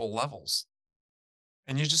multiple levels,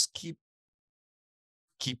 and you just keep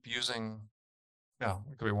using,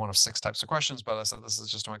 it could be one of 6 types of questions, but I said this is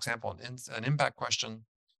just an example. An impact question,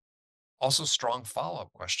 also strong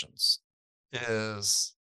follow-up questions,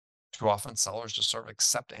 is too often sellers just sort of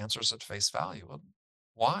accept answers at face value. Well,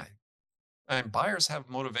 why? And buyers have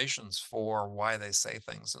motivations for why they say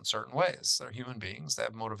things in certain ways. They're human beings, they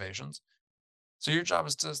have motivations. So your job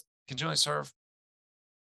is to continually sort of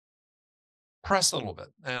press a little bit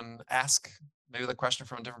and ask maybe the question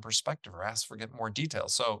from a different perspective or ask for get more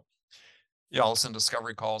details. So I'll listen to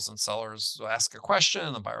discovery calls and sellers will ask a question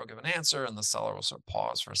and the buyer will give an answer and the seller will sort of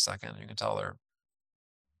pause for a second. You can tell they're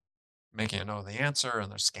making a note of the answer and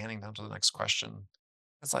they're scanning down to the next question.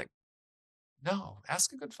 It's like, no,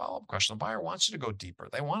 ask a good follow-up question. The buyer wants you to go deeper.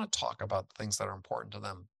 They want to talk about things that are important to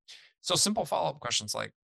them. So simple follow-up questions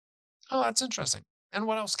like, oh, that's interesting. And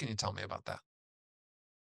what else can you tell me about that?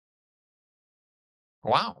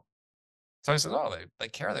 Wow. So I said, oh, they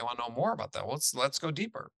care. They want to know more about that. Well, let's go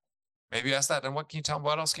deeper. Maybe ask that. And what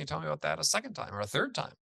else can you tell me about that a second time or a third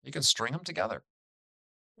time? You can string them together.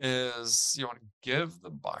 Is you want to give the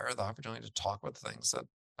buyer the opportunity to talk about things that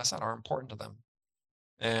I said are important to them.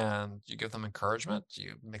 And you give them encouragement.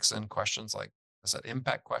 You mix in questions like I said,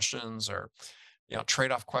 impact questions or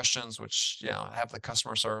trade-off questions, which, have the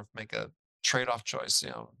customer sort of make a trade-off choice.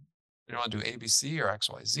 You want to do ABC or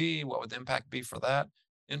XYZ? What would the impact be for that?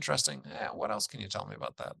 Interesting. Yeah, what else can you tell me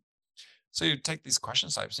about that? So you take these question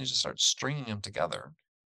types and you just start stringing them together,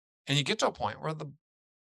 and you get to a point where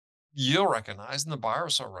you'll recognize and the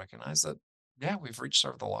buyers will recognize that, yeah, we've reached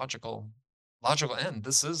sort of the logical end.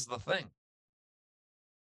 This is the thing.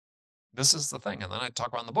 This is the thing. And then I talk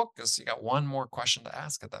about in the book is you got one more question to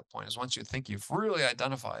ask at that point is once you think you've really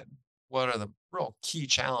identified what are the real key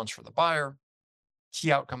challenge for the buyer,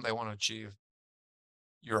 key outcome they want to achieve,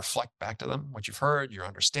 you reflect back to them what you've heard, your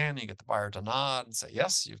understanding, you get the buyer to nod and say,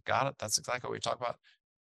 yes, you've got it. That's exactly what we talk about.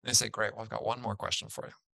 They say, great, well, I've got one more question for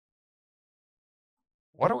you.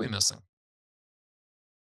 What are we missing?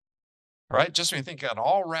 Right? Just when you think you got it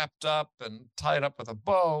all wrapped up and tied up with a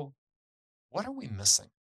bow, what are we missing?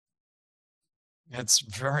 It's a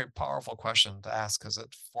very powerful question to ask because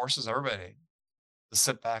it forces everybody to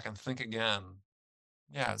sit back and think again.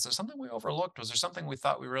 Yeah, is there something we overlooked? Was there something we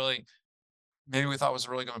thought maybe we thought was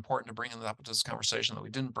really important to bring up into this conversation that we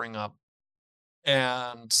didn't bring up?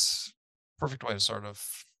 And perfect way to sort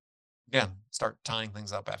of, again, start tying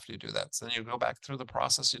things up after you do that. So then you go back through the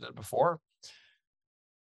process you did before.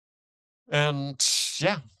 And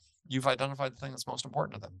yeah, you've identified the thing that's most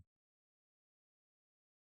important to them.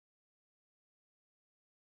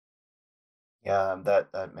 Yeah,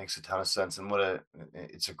 that makes a ton of sense, and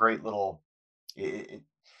it's a great little it,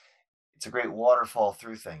 it's a great waterfall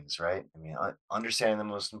through things, right? I mean, understanding the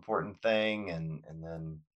most important thing, and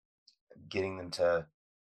then getting them to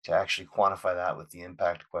actually quantify that with the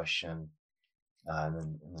impact question, and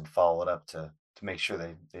then follow it up to make sure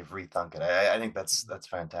they've rethunk it. I think that's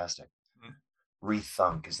fantastic. Mhm.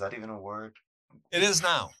 Rethunk, is that even a word? It is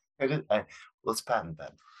now. It is. Let's patent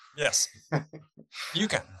that. Yes, you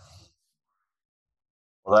can.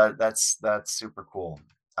 Well, that's super cool.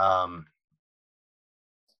 Um,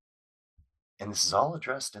 and this is all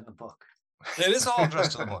addressed in the book. It is all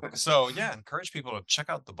addressed in the book. So yeah, encourage people to check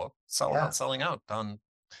out the book, Sell Yeah, Without Selling Out on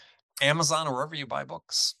Amazon or wherever you buy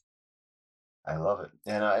books. I love it.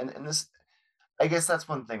 And this, I guess that's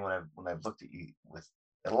one thing when I've looked at you with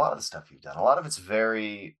a lot of the stuff you've done. A lot of it's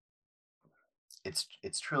very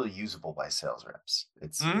it's truly usable by sales reps.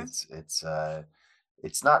 Mhm.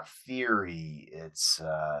 It's not theory. It's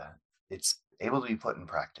able to be put in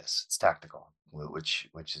practice. It's tactical, which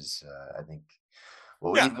is I think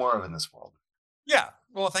what we Yeah, need more of in this world. yeah.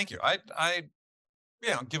 Well, thank you. I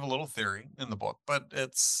give a little theory in the book, but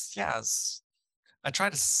I try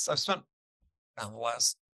to. I've spent the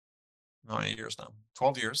last how many years now?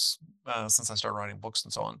 12 years since I started writing books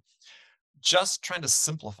and so on. Just trying to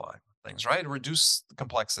simplify things, right? Reduce the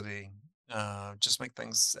complexity, just make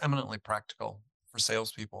things eminently practical for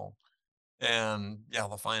salespeople. And yeah,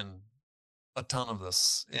 they'll find a ton of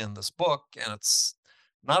this in this book. And it's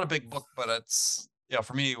not a big book, but it's,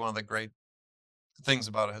 for me, one of the great things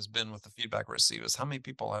about it has been with the feedback I receive is how many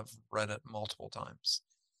people have read it multiple times.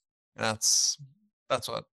 And that's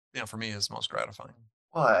what, for me is most gratifying.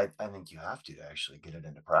 Well, I think you have to actually get it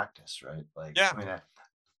into practice, right? Like, Yeah. I mean,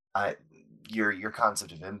 I your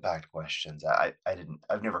concept of impact questions.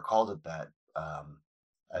 I've never called it that.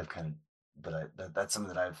 I've kind of, but that's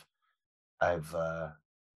something that I've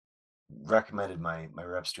recommended my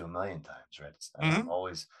reps to a million times, right? Hmm. I'm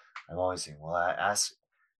always saying, well,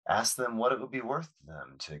 ask them what it would be worth to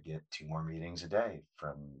them to get two more meetings a day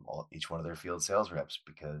from each one of their field sales reps.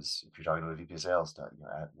 Because if you're talking to a VP of sales,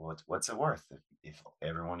 what's it worth if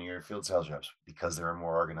every one of your field sales reps, because they're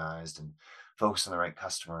more organized and focused on the right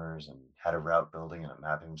customers and had a route building and a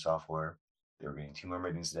mapping software, they were getting two more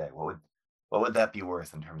meetings a day. What would that be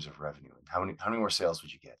worth in terms of revenue? And how many more sales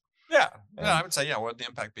would you get? Yeah. Yeah. I And would say, yeah, what would the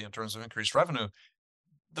impact be in terms of increased revenue?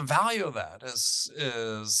 The value of that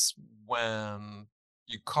is when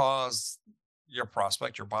you cause your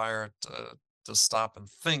prospect, your buyer to stop and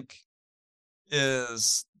think,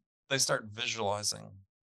 is they start visualizing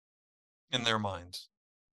in their mind,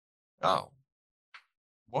 oh,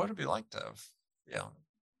 what would it be like to have, yeah,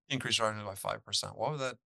 increase revenue by 5%? What would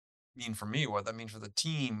that mean for me? What would that mean for the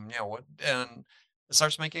team? And it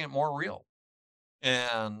starts making it more real.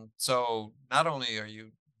 And so not only are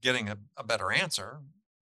you getting a better answer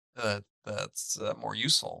that's more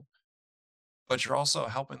useful, but you're also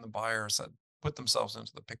helping the buyers that put themselves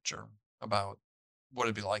into the picture about what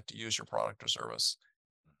it'd be like to use your product or service.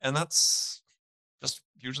 And that's just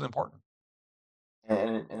hugely important.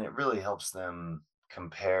 and it really helps them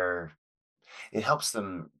compare. It helps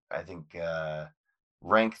them, I think,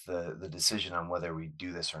 rank the decision on whether we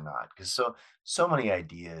do this or not. Because so many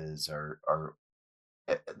ideas are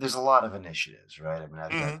there's a lot of initiatives, right? I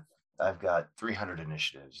mean, Hmm. I've got 300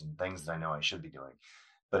 initiatives and things that I know I should be doing,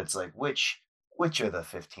 but it's like which are the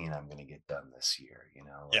 15 I'm going to get done this year?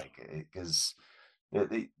 Yeah. Like because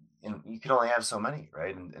and you can only have so many,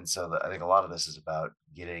 right? And so I think a lot of this is about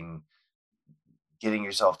getting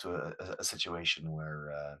yourself to a situation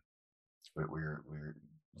where we're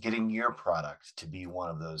getting your product to be one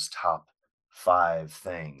of those top 5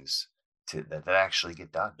 things that actually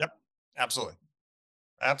get done. Yep. Absolutely.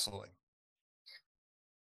 Absolutely.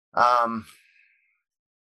 Um,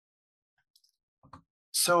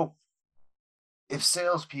 so if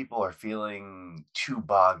salespeople are feeling too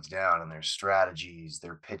bogged down in their strategies,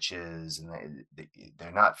 their pitches, and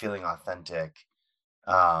they're not feeling authentic,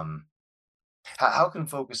 um, how can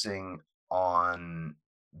focusing on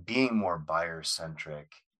being more buyer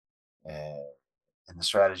centric uh, and the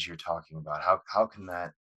strategy you're talking about, how can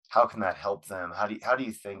that help them? How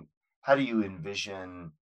do you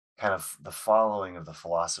envision kind of the following of the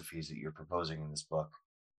philosophies that you're proposing in this book?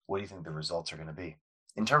 What do you think the results are going to be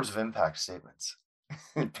in terms of impact statements?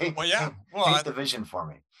 paint Well, yeah. paint Well, paint the vision for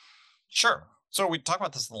me. sure. So we talk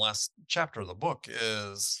about this in the last chapter of the book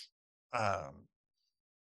is um,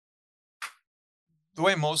 the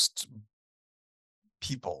way most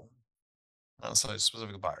people, not necessarily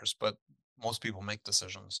specific buyers, but most people make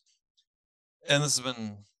decisions. And this has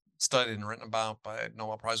been studied and written about by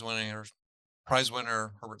Nobel Prize winner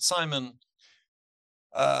Herbert Simon.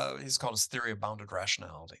 He's called his theory of bounded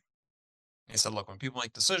rationality. He said, look, when people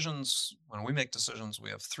make decisions, when we make decisions, we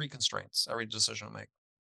have three constraints every decision we make.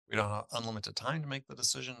 We don't have unlimited time to make the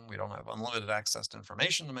decision. We don't have unlimited access to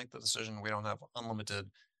information to make the decision. We don't have unlimited,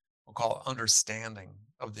 we'll call it understanding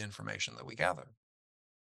of the information that we gather.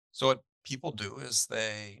 So what people do is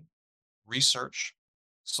they research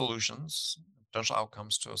solutions, potential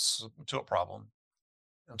outcomes to a problem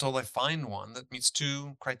until they find one that meets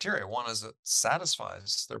two criteria. One is it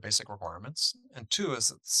satisfies their basic requirements, and two is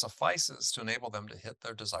it suffices to enable them to hit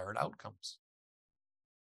their desired outcomes.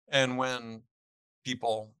 And when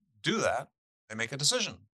people do that, they make a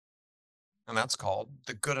decision, and that's called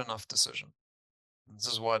the good enough decision. And this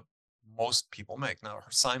is what most people make. Now,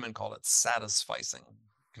 Simon called it satisficing.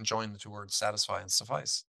 You can join the two words satisfy and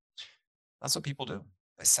suffice. That's what people do.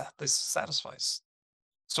 They satisfice.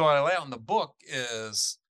 So what I lay out in the book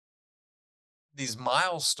is these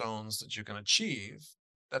milestones that you can achieve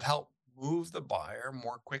that help move the buyer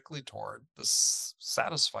more quickly toward this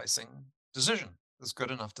satisficing decision, this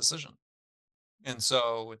good enough decision. And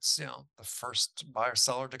so it's, the first buyer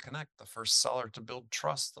seller to connect, the first seller to build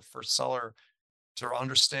trust, the first seller to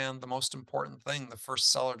understand the most important thing, the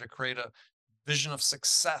first seller to create a vision of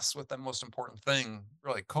success with that most important thing,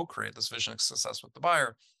 really co-create this vision of success with the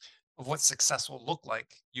buyer of what success will look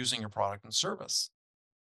like using your product and service.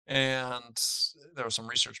 And there was some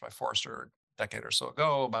research by Forrester a decade or so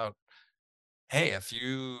ago about, hey, if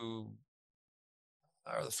you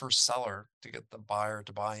are the first seller to get the buyer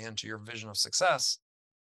to buy into your vision of success,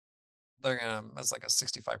 that's like a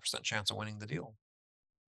 65% chance of winning the deal.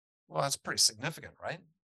 Well, that's pretty significant, right?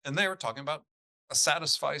 And they were talking about a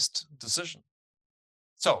satisfied decision.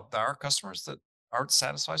 So there are customers that aren't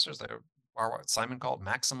satisficers. They are what Simon called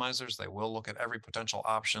maximizers. They will look at every potential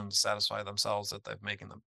option to satisfy themselves that they're making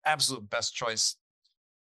the absolute best choice.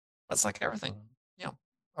 That's like everything, you know,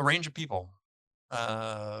 a range of people.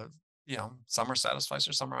 Uh, some are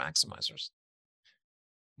satisficers, some are maximizers.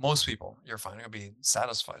 Most people you're finding will be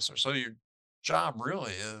satisficers. So your job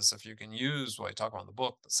really is, if you can use what I talk about in the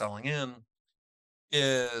book, the selling in,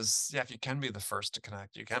 is yeah, if you can be the first to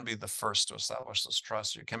connect, you can be the first to establish this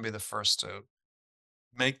trust, you can be the first to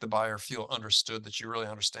make the buyer feel understood, that you really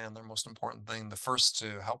understand their most important thing, the first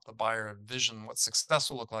to help the buyer envision what success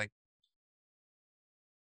will look like.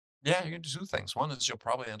 Yeah, you can do two things. One is you'll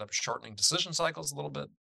probably end up shortening decision cycles a little bit,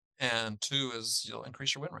 and two is you'll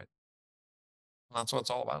increase your win rate. And that's what it's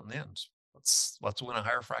all about in the end. Let's win a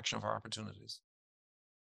higher fraction of our opportunities.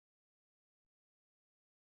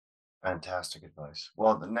 Fantastic advice.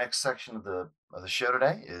 Well, the next section of the show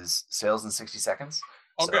today is sales in 60 seconds.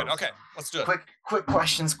 Oh, good. So Okay, let's do it. quick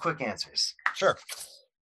questions, quick answers. Sure.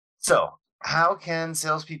 So, how can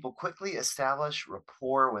salespeople quickly establish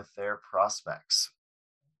rapport with their prospects?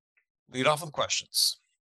 Lead off with questions.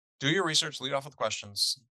 Do your research. Lead off with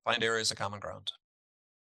questions. Find areas of common ground.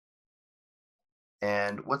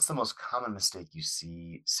 And what's the most common mistake you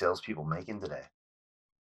see salespeople making today?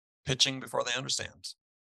 Pitching before they understand.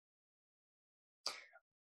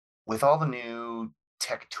 With all the new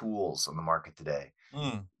tech tools on the market today,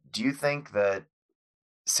 Mm. do you think that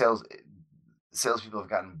sales salespeople have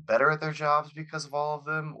gotten better at their jobs because of all of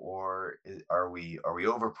them, or are we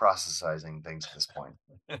over processing things at this point?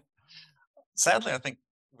 Sadly, I think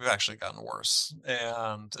We've actually gotten worse,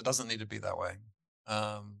 and it doesn't need to be that way.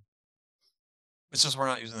 Um, it's just we're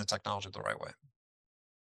not using the technology the right way.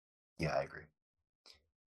 Yeah, I agree.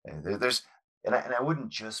 And there's and I wouldn't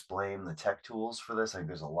just blame the tech tools for this. I think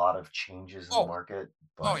there's a lot of changes in the Oh, market,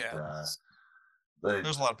 oh but yeah. but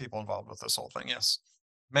There's a lot of people involved with this whole thing. Yes,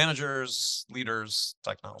 managers, leaders,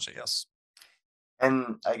 technology. Yes,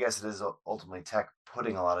 and I guess it is ultimately tech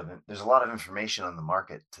putting a lot of there's a lot of information on the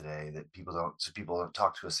market today that people don't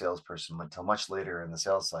talk to a salesperson until much later in the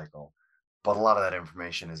sales cycle. But a lot of that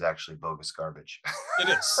information is actually bogus garbage. it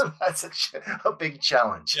is. That's a big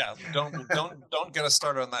challenge. Yeah, don't get us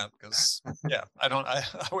started on that because yeah, I don't. I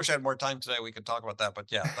wish I had more time today. We could talk about that, but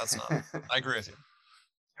yeah, that's not. I agree with you.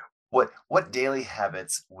 What daily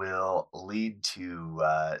habits will lead to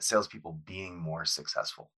salespeople being more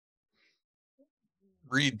successful?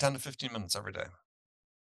 Read 10 to 15 minutes every day.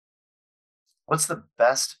 What's the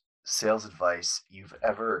best sales advice you've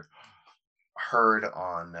ever heard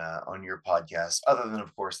on your podcast, other than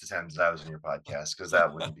of course the times that I was on your podcast, because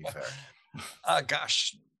that wouldn't be fair.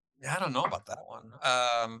 Gosh, yeah, I don't know about that one.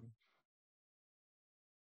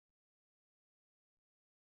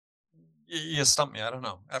 You stumped me. I don't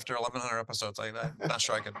know. After 1,100 episodes, I'm not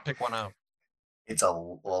sure I could pick one out. It's a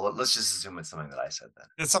well. Let's just assume it's something that I said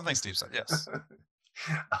It's something Steve said. Yes. then.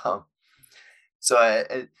 um, so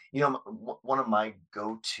one of my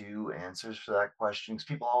go-to answers for that question, because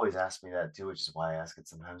people always ask me that too, which is why I ask it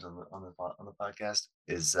sometimes on the podcast,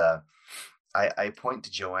 is I point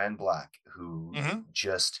to Joanne Black, who Hmm.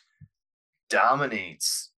 just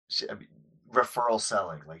dominates I mean, referral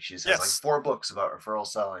selling. Like she has like Yes. 4 books about referral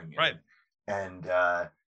selling, Right. and uh,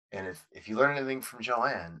 and if you learn anything from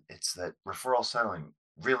Joanne, it's that referral selling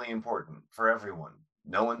really important for everyone.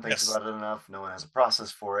 No one thinks Yes. about it enough. No one has a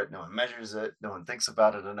process for it. No one measures it. No one thinks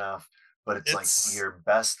about it enough. But it's like It's your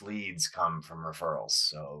best leads come from referrals.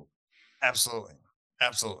 So absolutely,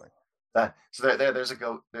 absolutely. there's a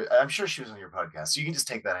go. I'm sure she was on your podcast, so you can just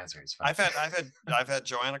take that answer. It's fine. I've had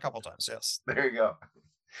Joanne a couple times. Yes. There you go.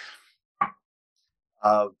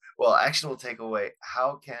 Well, actionable takeaway.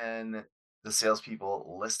 How can the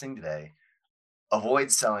salespeople listening today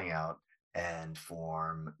avoid selling out and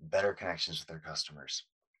form better connections with their customers?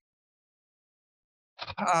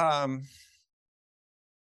 Um,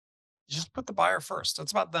 you just put the buyer first.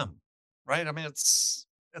 It's about them, right? I mean, it's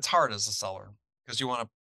hard as a seller because you want to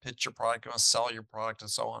pitch your product, you want to sell your product, and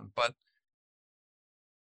so on. But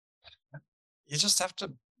you just have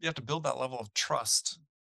to build that level of trust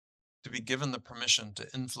to be given the permission to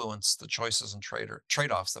influence the choices and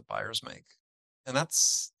trade-offs that buyers make. And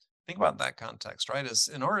that's think about that context, right? Is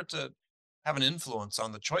in order to have an influence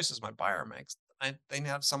on the choices my buyer makes, they need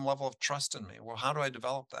to have some level of trust in me. Well, how do I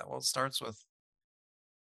develop that? Well, it starts with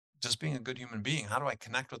just being a good human being. How do I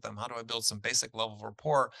connect with them? How do I build some basic level of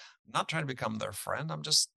rapport? I'm not trying to become their friend.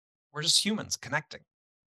 We're just humans connecting.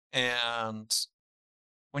 And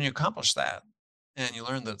when you accomplish that and you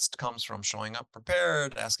learn that it comes from showing up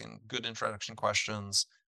prepared, asking good introduction questions,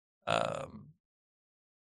 um,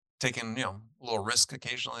 taking, a little risk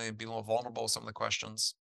occasionally, be a little vulnerable with some of the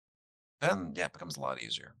questions, then yeah, it becomes a lot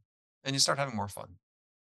easier. And you start having more fun.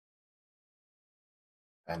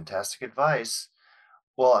 Fantastic advice.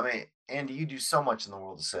 Well, I mean, Andy, you do so much in the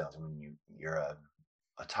world of sales. I mean, you're a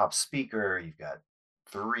top speaker. You've got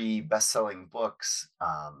 3 best-selling books.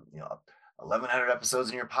 1,100 episodes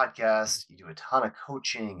in your podcast. You do a ton of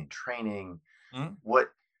coaching and training. Mhm.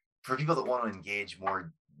 What for people that want to engage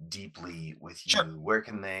more deeply with Sure. you? Where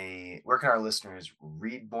can our listeners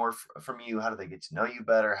read more from you? How do they get to know you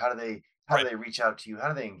better? How do Right. they reach out to you? How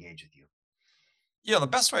do they engage with you? Yeah, the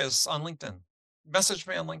best way is on LinkedIn. Message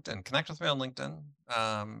me on LinkedIn. Connect with me on LinkedIn.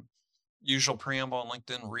 Usual preamble on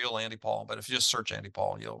LinkedIn, real Andy Paul. But if you just search Andy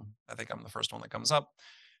Paul, I think I'm the first one that comes up.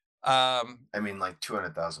 Um, I mean, like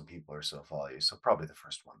 200,000 people or so follow you, so probably the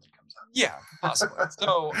first one that comes yeah, possibly.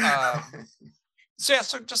 So, up.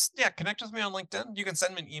 so just, yeah, connect with me on LinkedIn. You can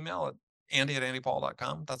send me an email at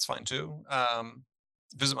andy@andypaul.com. That's fine too.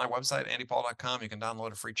 Visit my website, andypaul.com. You can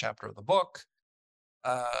download a free chapter of the book.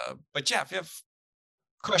 But yeah, if you have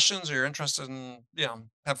questions or you're interested in,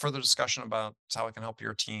 have further discussion about how I can help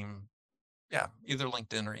your team, yeah, either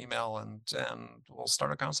LinkedIn or email, and we'll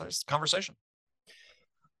start a conversation.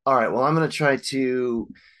 All right. Well, I'm going to try to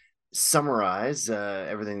summarize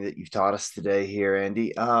everything that you've taught us today here,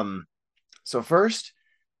 Andy. So, first,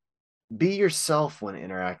 be yourself when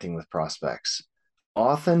interacting with prospects.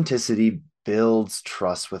 Authenticity builds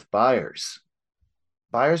trust with buyers.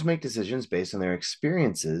 Buyers make decisions based on their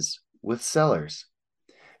experiences with sellers.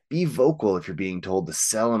 Be vocal if you're being told to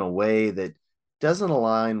sell in a way that doesn't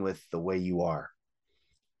align with the way you are.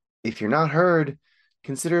 If you're not heard,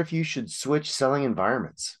 Consider if you should switch selling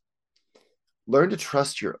environments. Learn to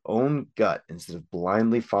trust your own gut instead of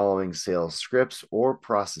blindly following sales scripts or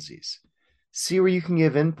processes. See where you can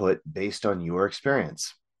give input based on your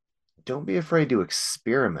experience. Don't be afraid to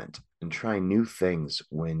experiment and try new things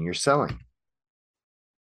when you're selling.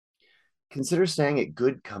 Consider staying at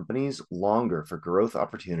good companies longer for growth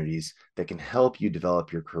opportunities that can help you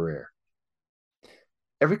develop your career.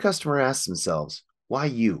 Every customer asks themselves, why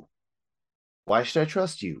you? Why should I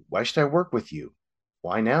trust you? Why should I work with you?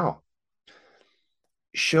 Why now?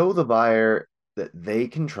 Show the buyer that they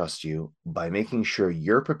can trust you by making sure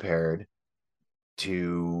you're prepared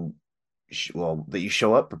to that you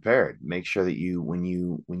show up prepared. Make sure that you when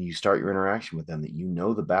you start your interaction with them, that you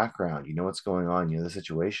know the background, you know what's going on, you know the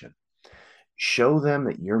situation. Show them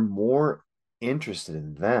that you're more interested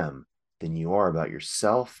in them than you are about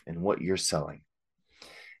yourself and what you're selling.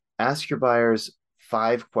 Ask your buyers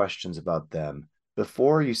 5 questions about them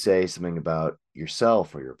before you say something about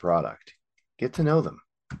yourself or your product. Get to know them.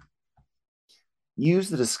 Use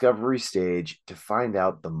the discovery stage to find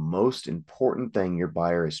out the most important thing your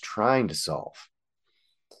buyer is trying to solve.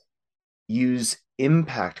 Use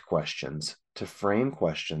impact questions to frame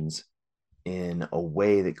questions in a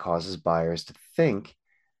way that causes buyers to think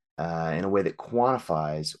in a way that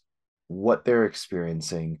quantifies what they're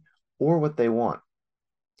experiencing or what they want.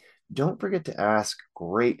 Don't forget to ask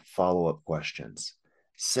great follow-up questions.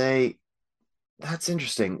 Say, that's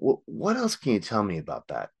interesting. What else can you tell me about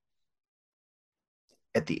that?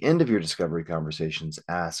 At the end of your discovery conversations,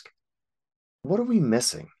 ask, what are we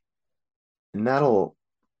missing? And that'll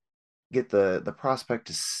get the prospect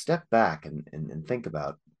to step back and think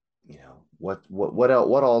about, what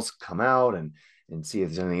all's come out, and see if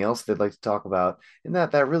there's anything else they'd like to talk about. And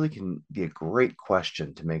that really can be a great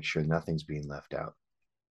question to make sure nothing's being left out.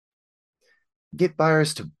 Get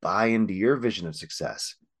buyers to buy into your vision of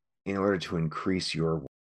success in order to increase your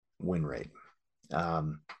win rate.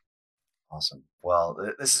 Awesome. Well,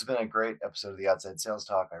 this has been a great episode of the Outside Sales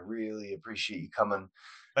Talk. I really appreciate you coming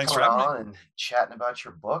Thanks for coming having me. on and chatting about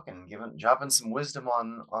your book and dropping some wisdom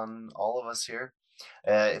on all of us here.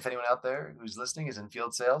 If anyone out there who's listening is in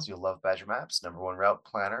field sales, you'll love Badger Maps. #1 route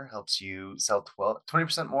planner helps you sell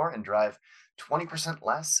 20% more and drive 20%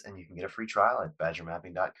 less. And you can get a free trial at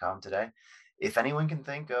badgermapping.com today. If anyone can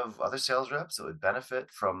think of other sales reps that would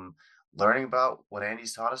benefit from learning about what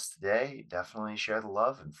Andy's taught us today, definitely share the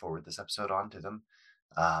love and forward this episode on to them.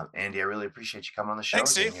 Andy, I really appreciate you coming on the show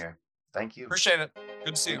Thanks, again Steve. here. Thank you. Appreciate it.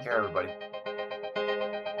 Good to see Take you. care, everybody.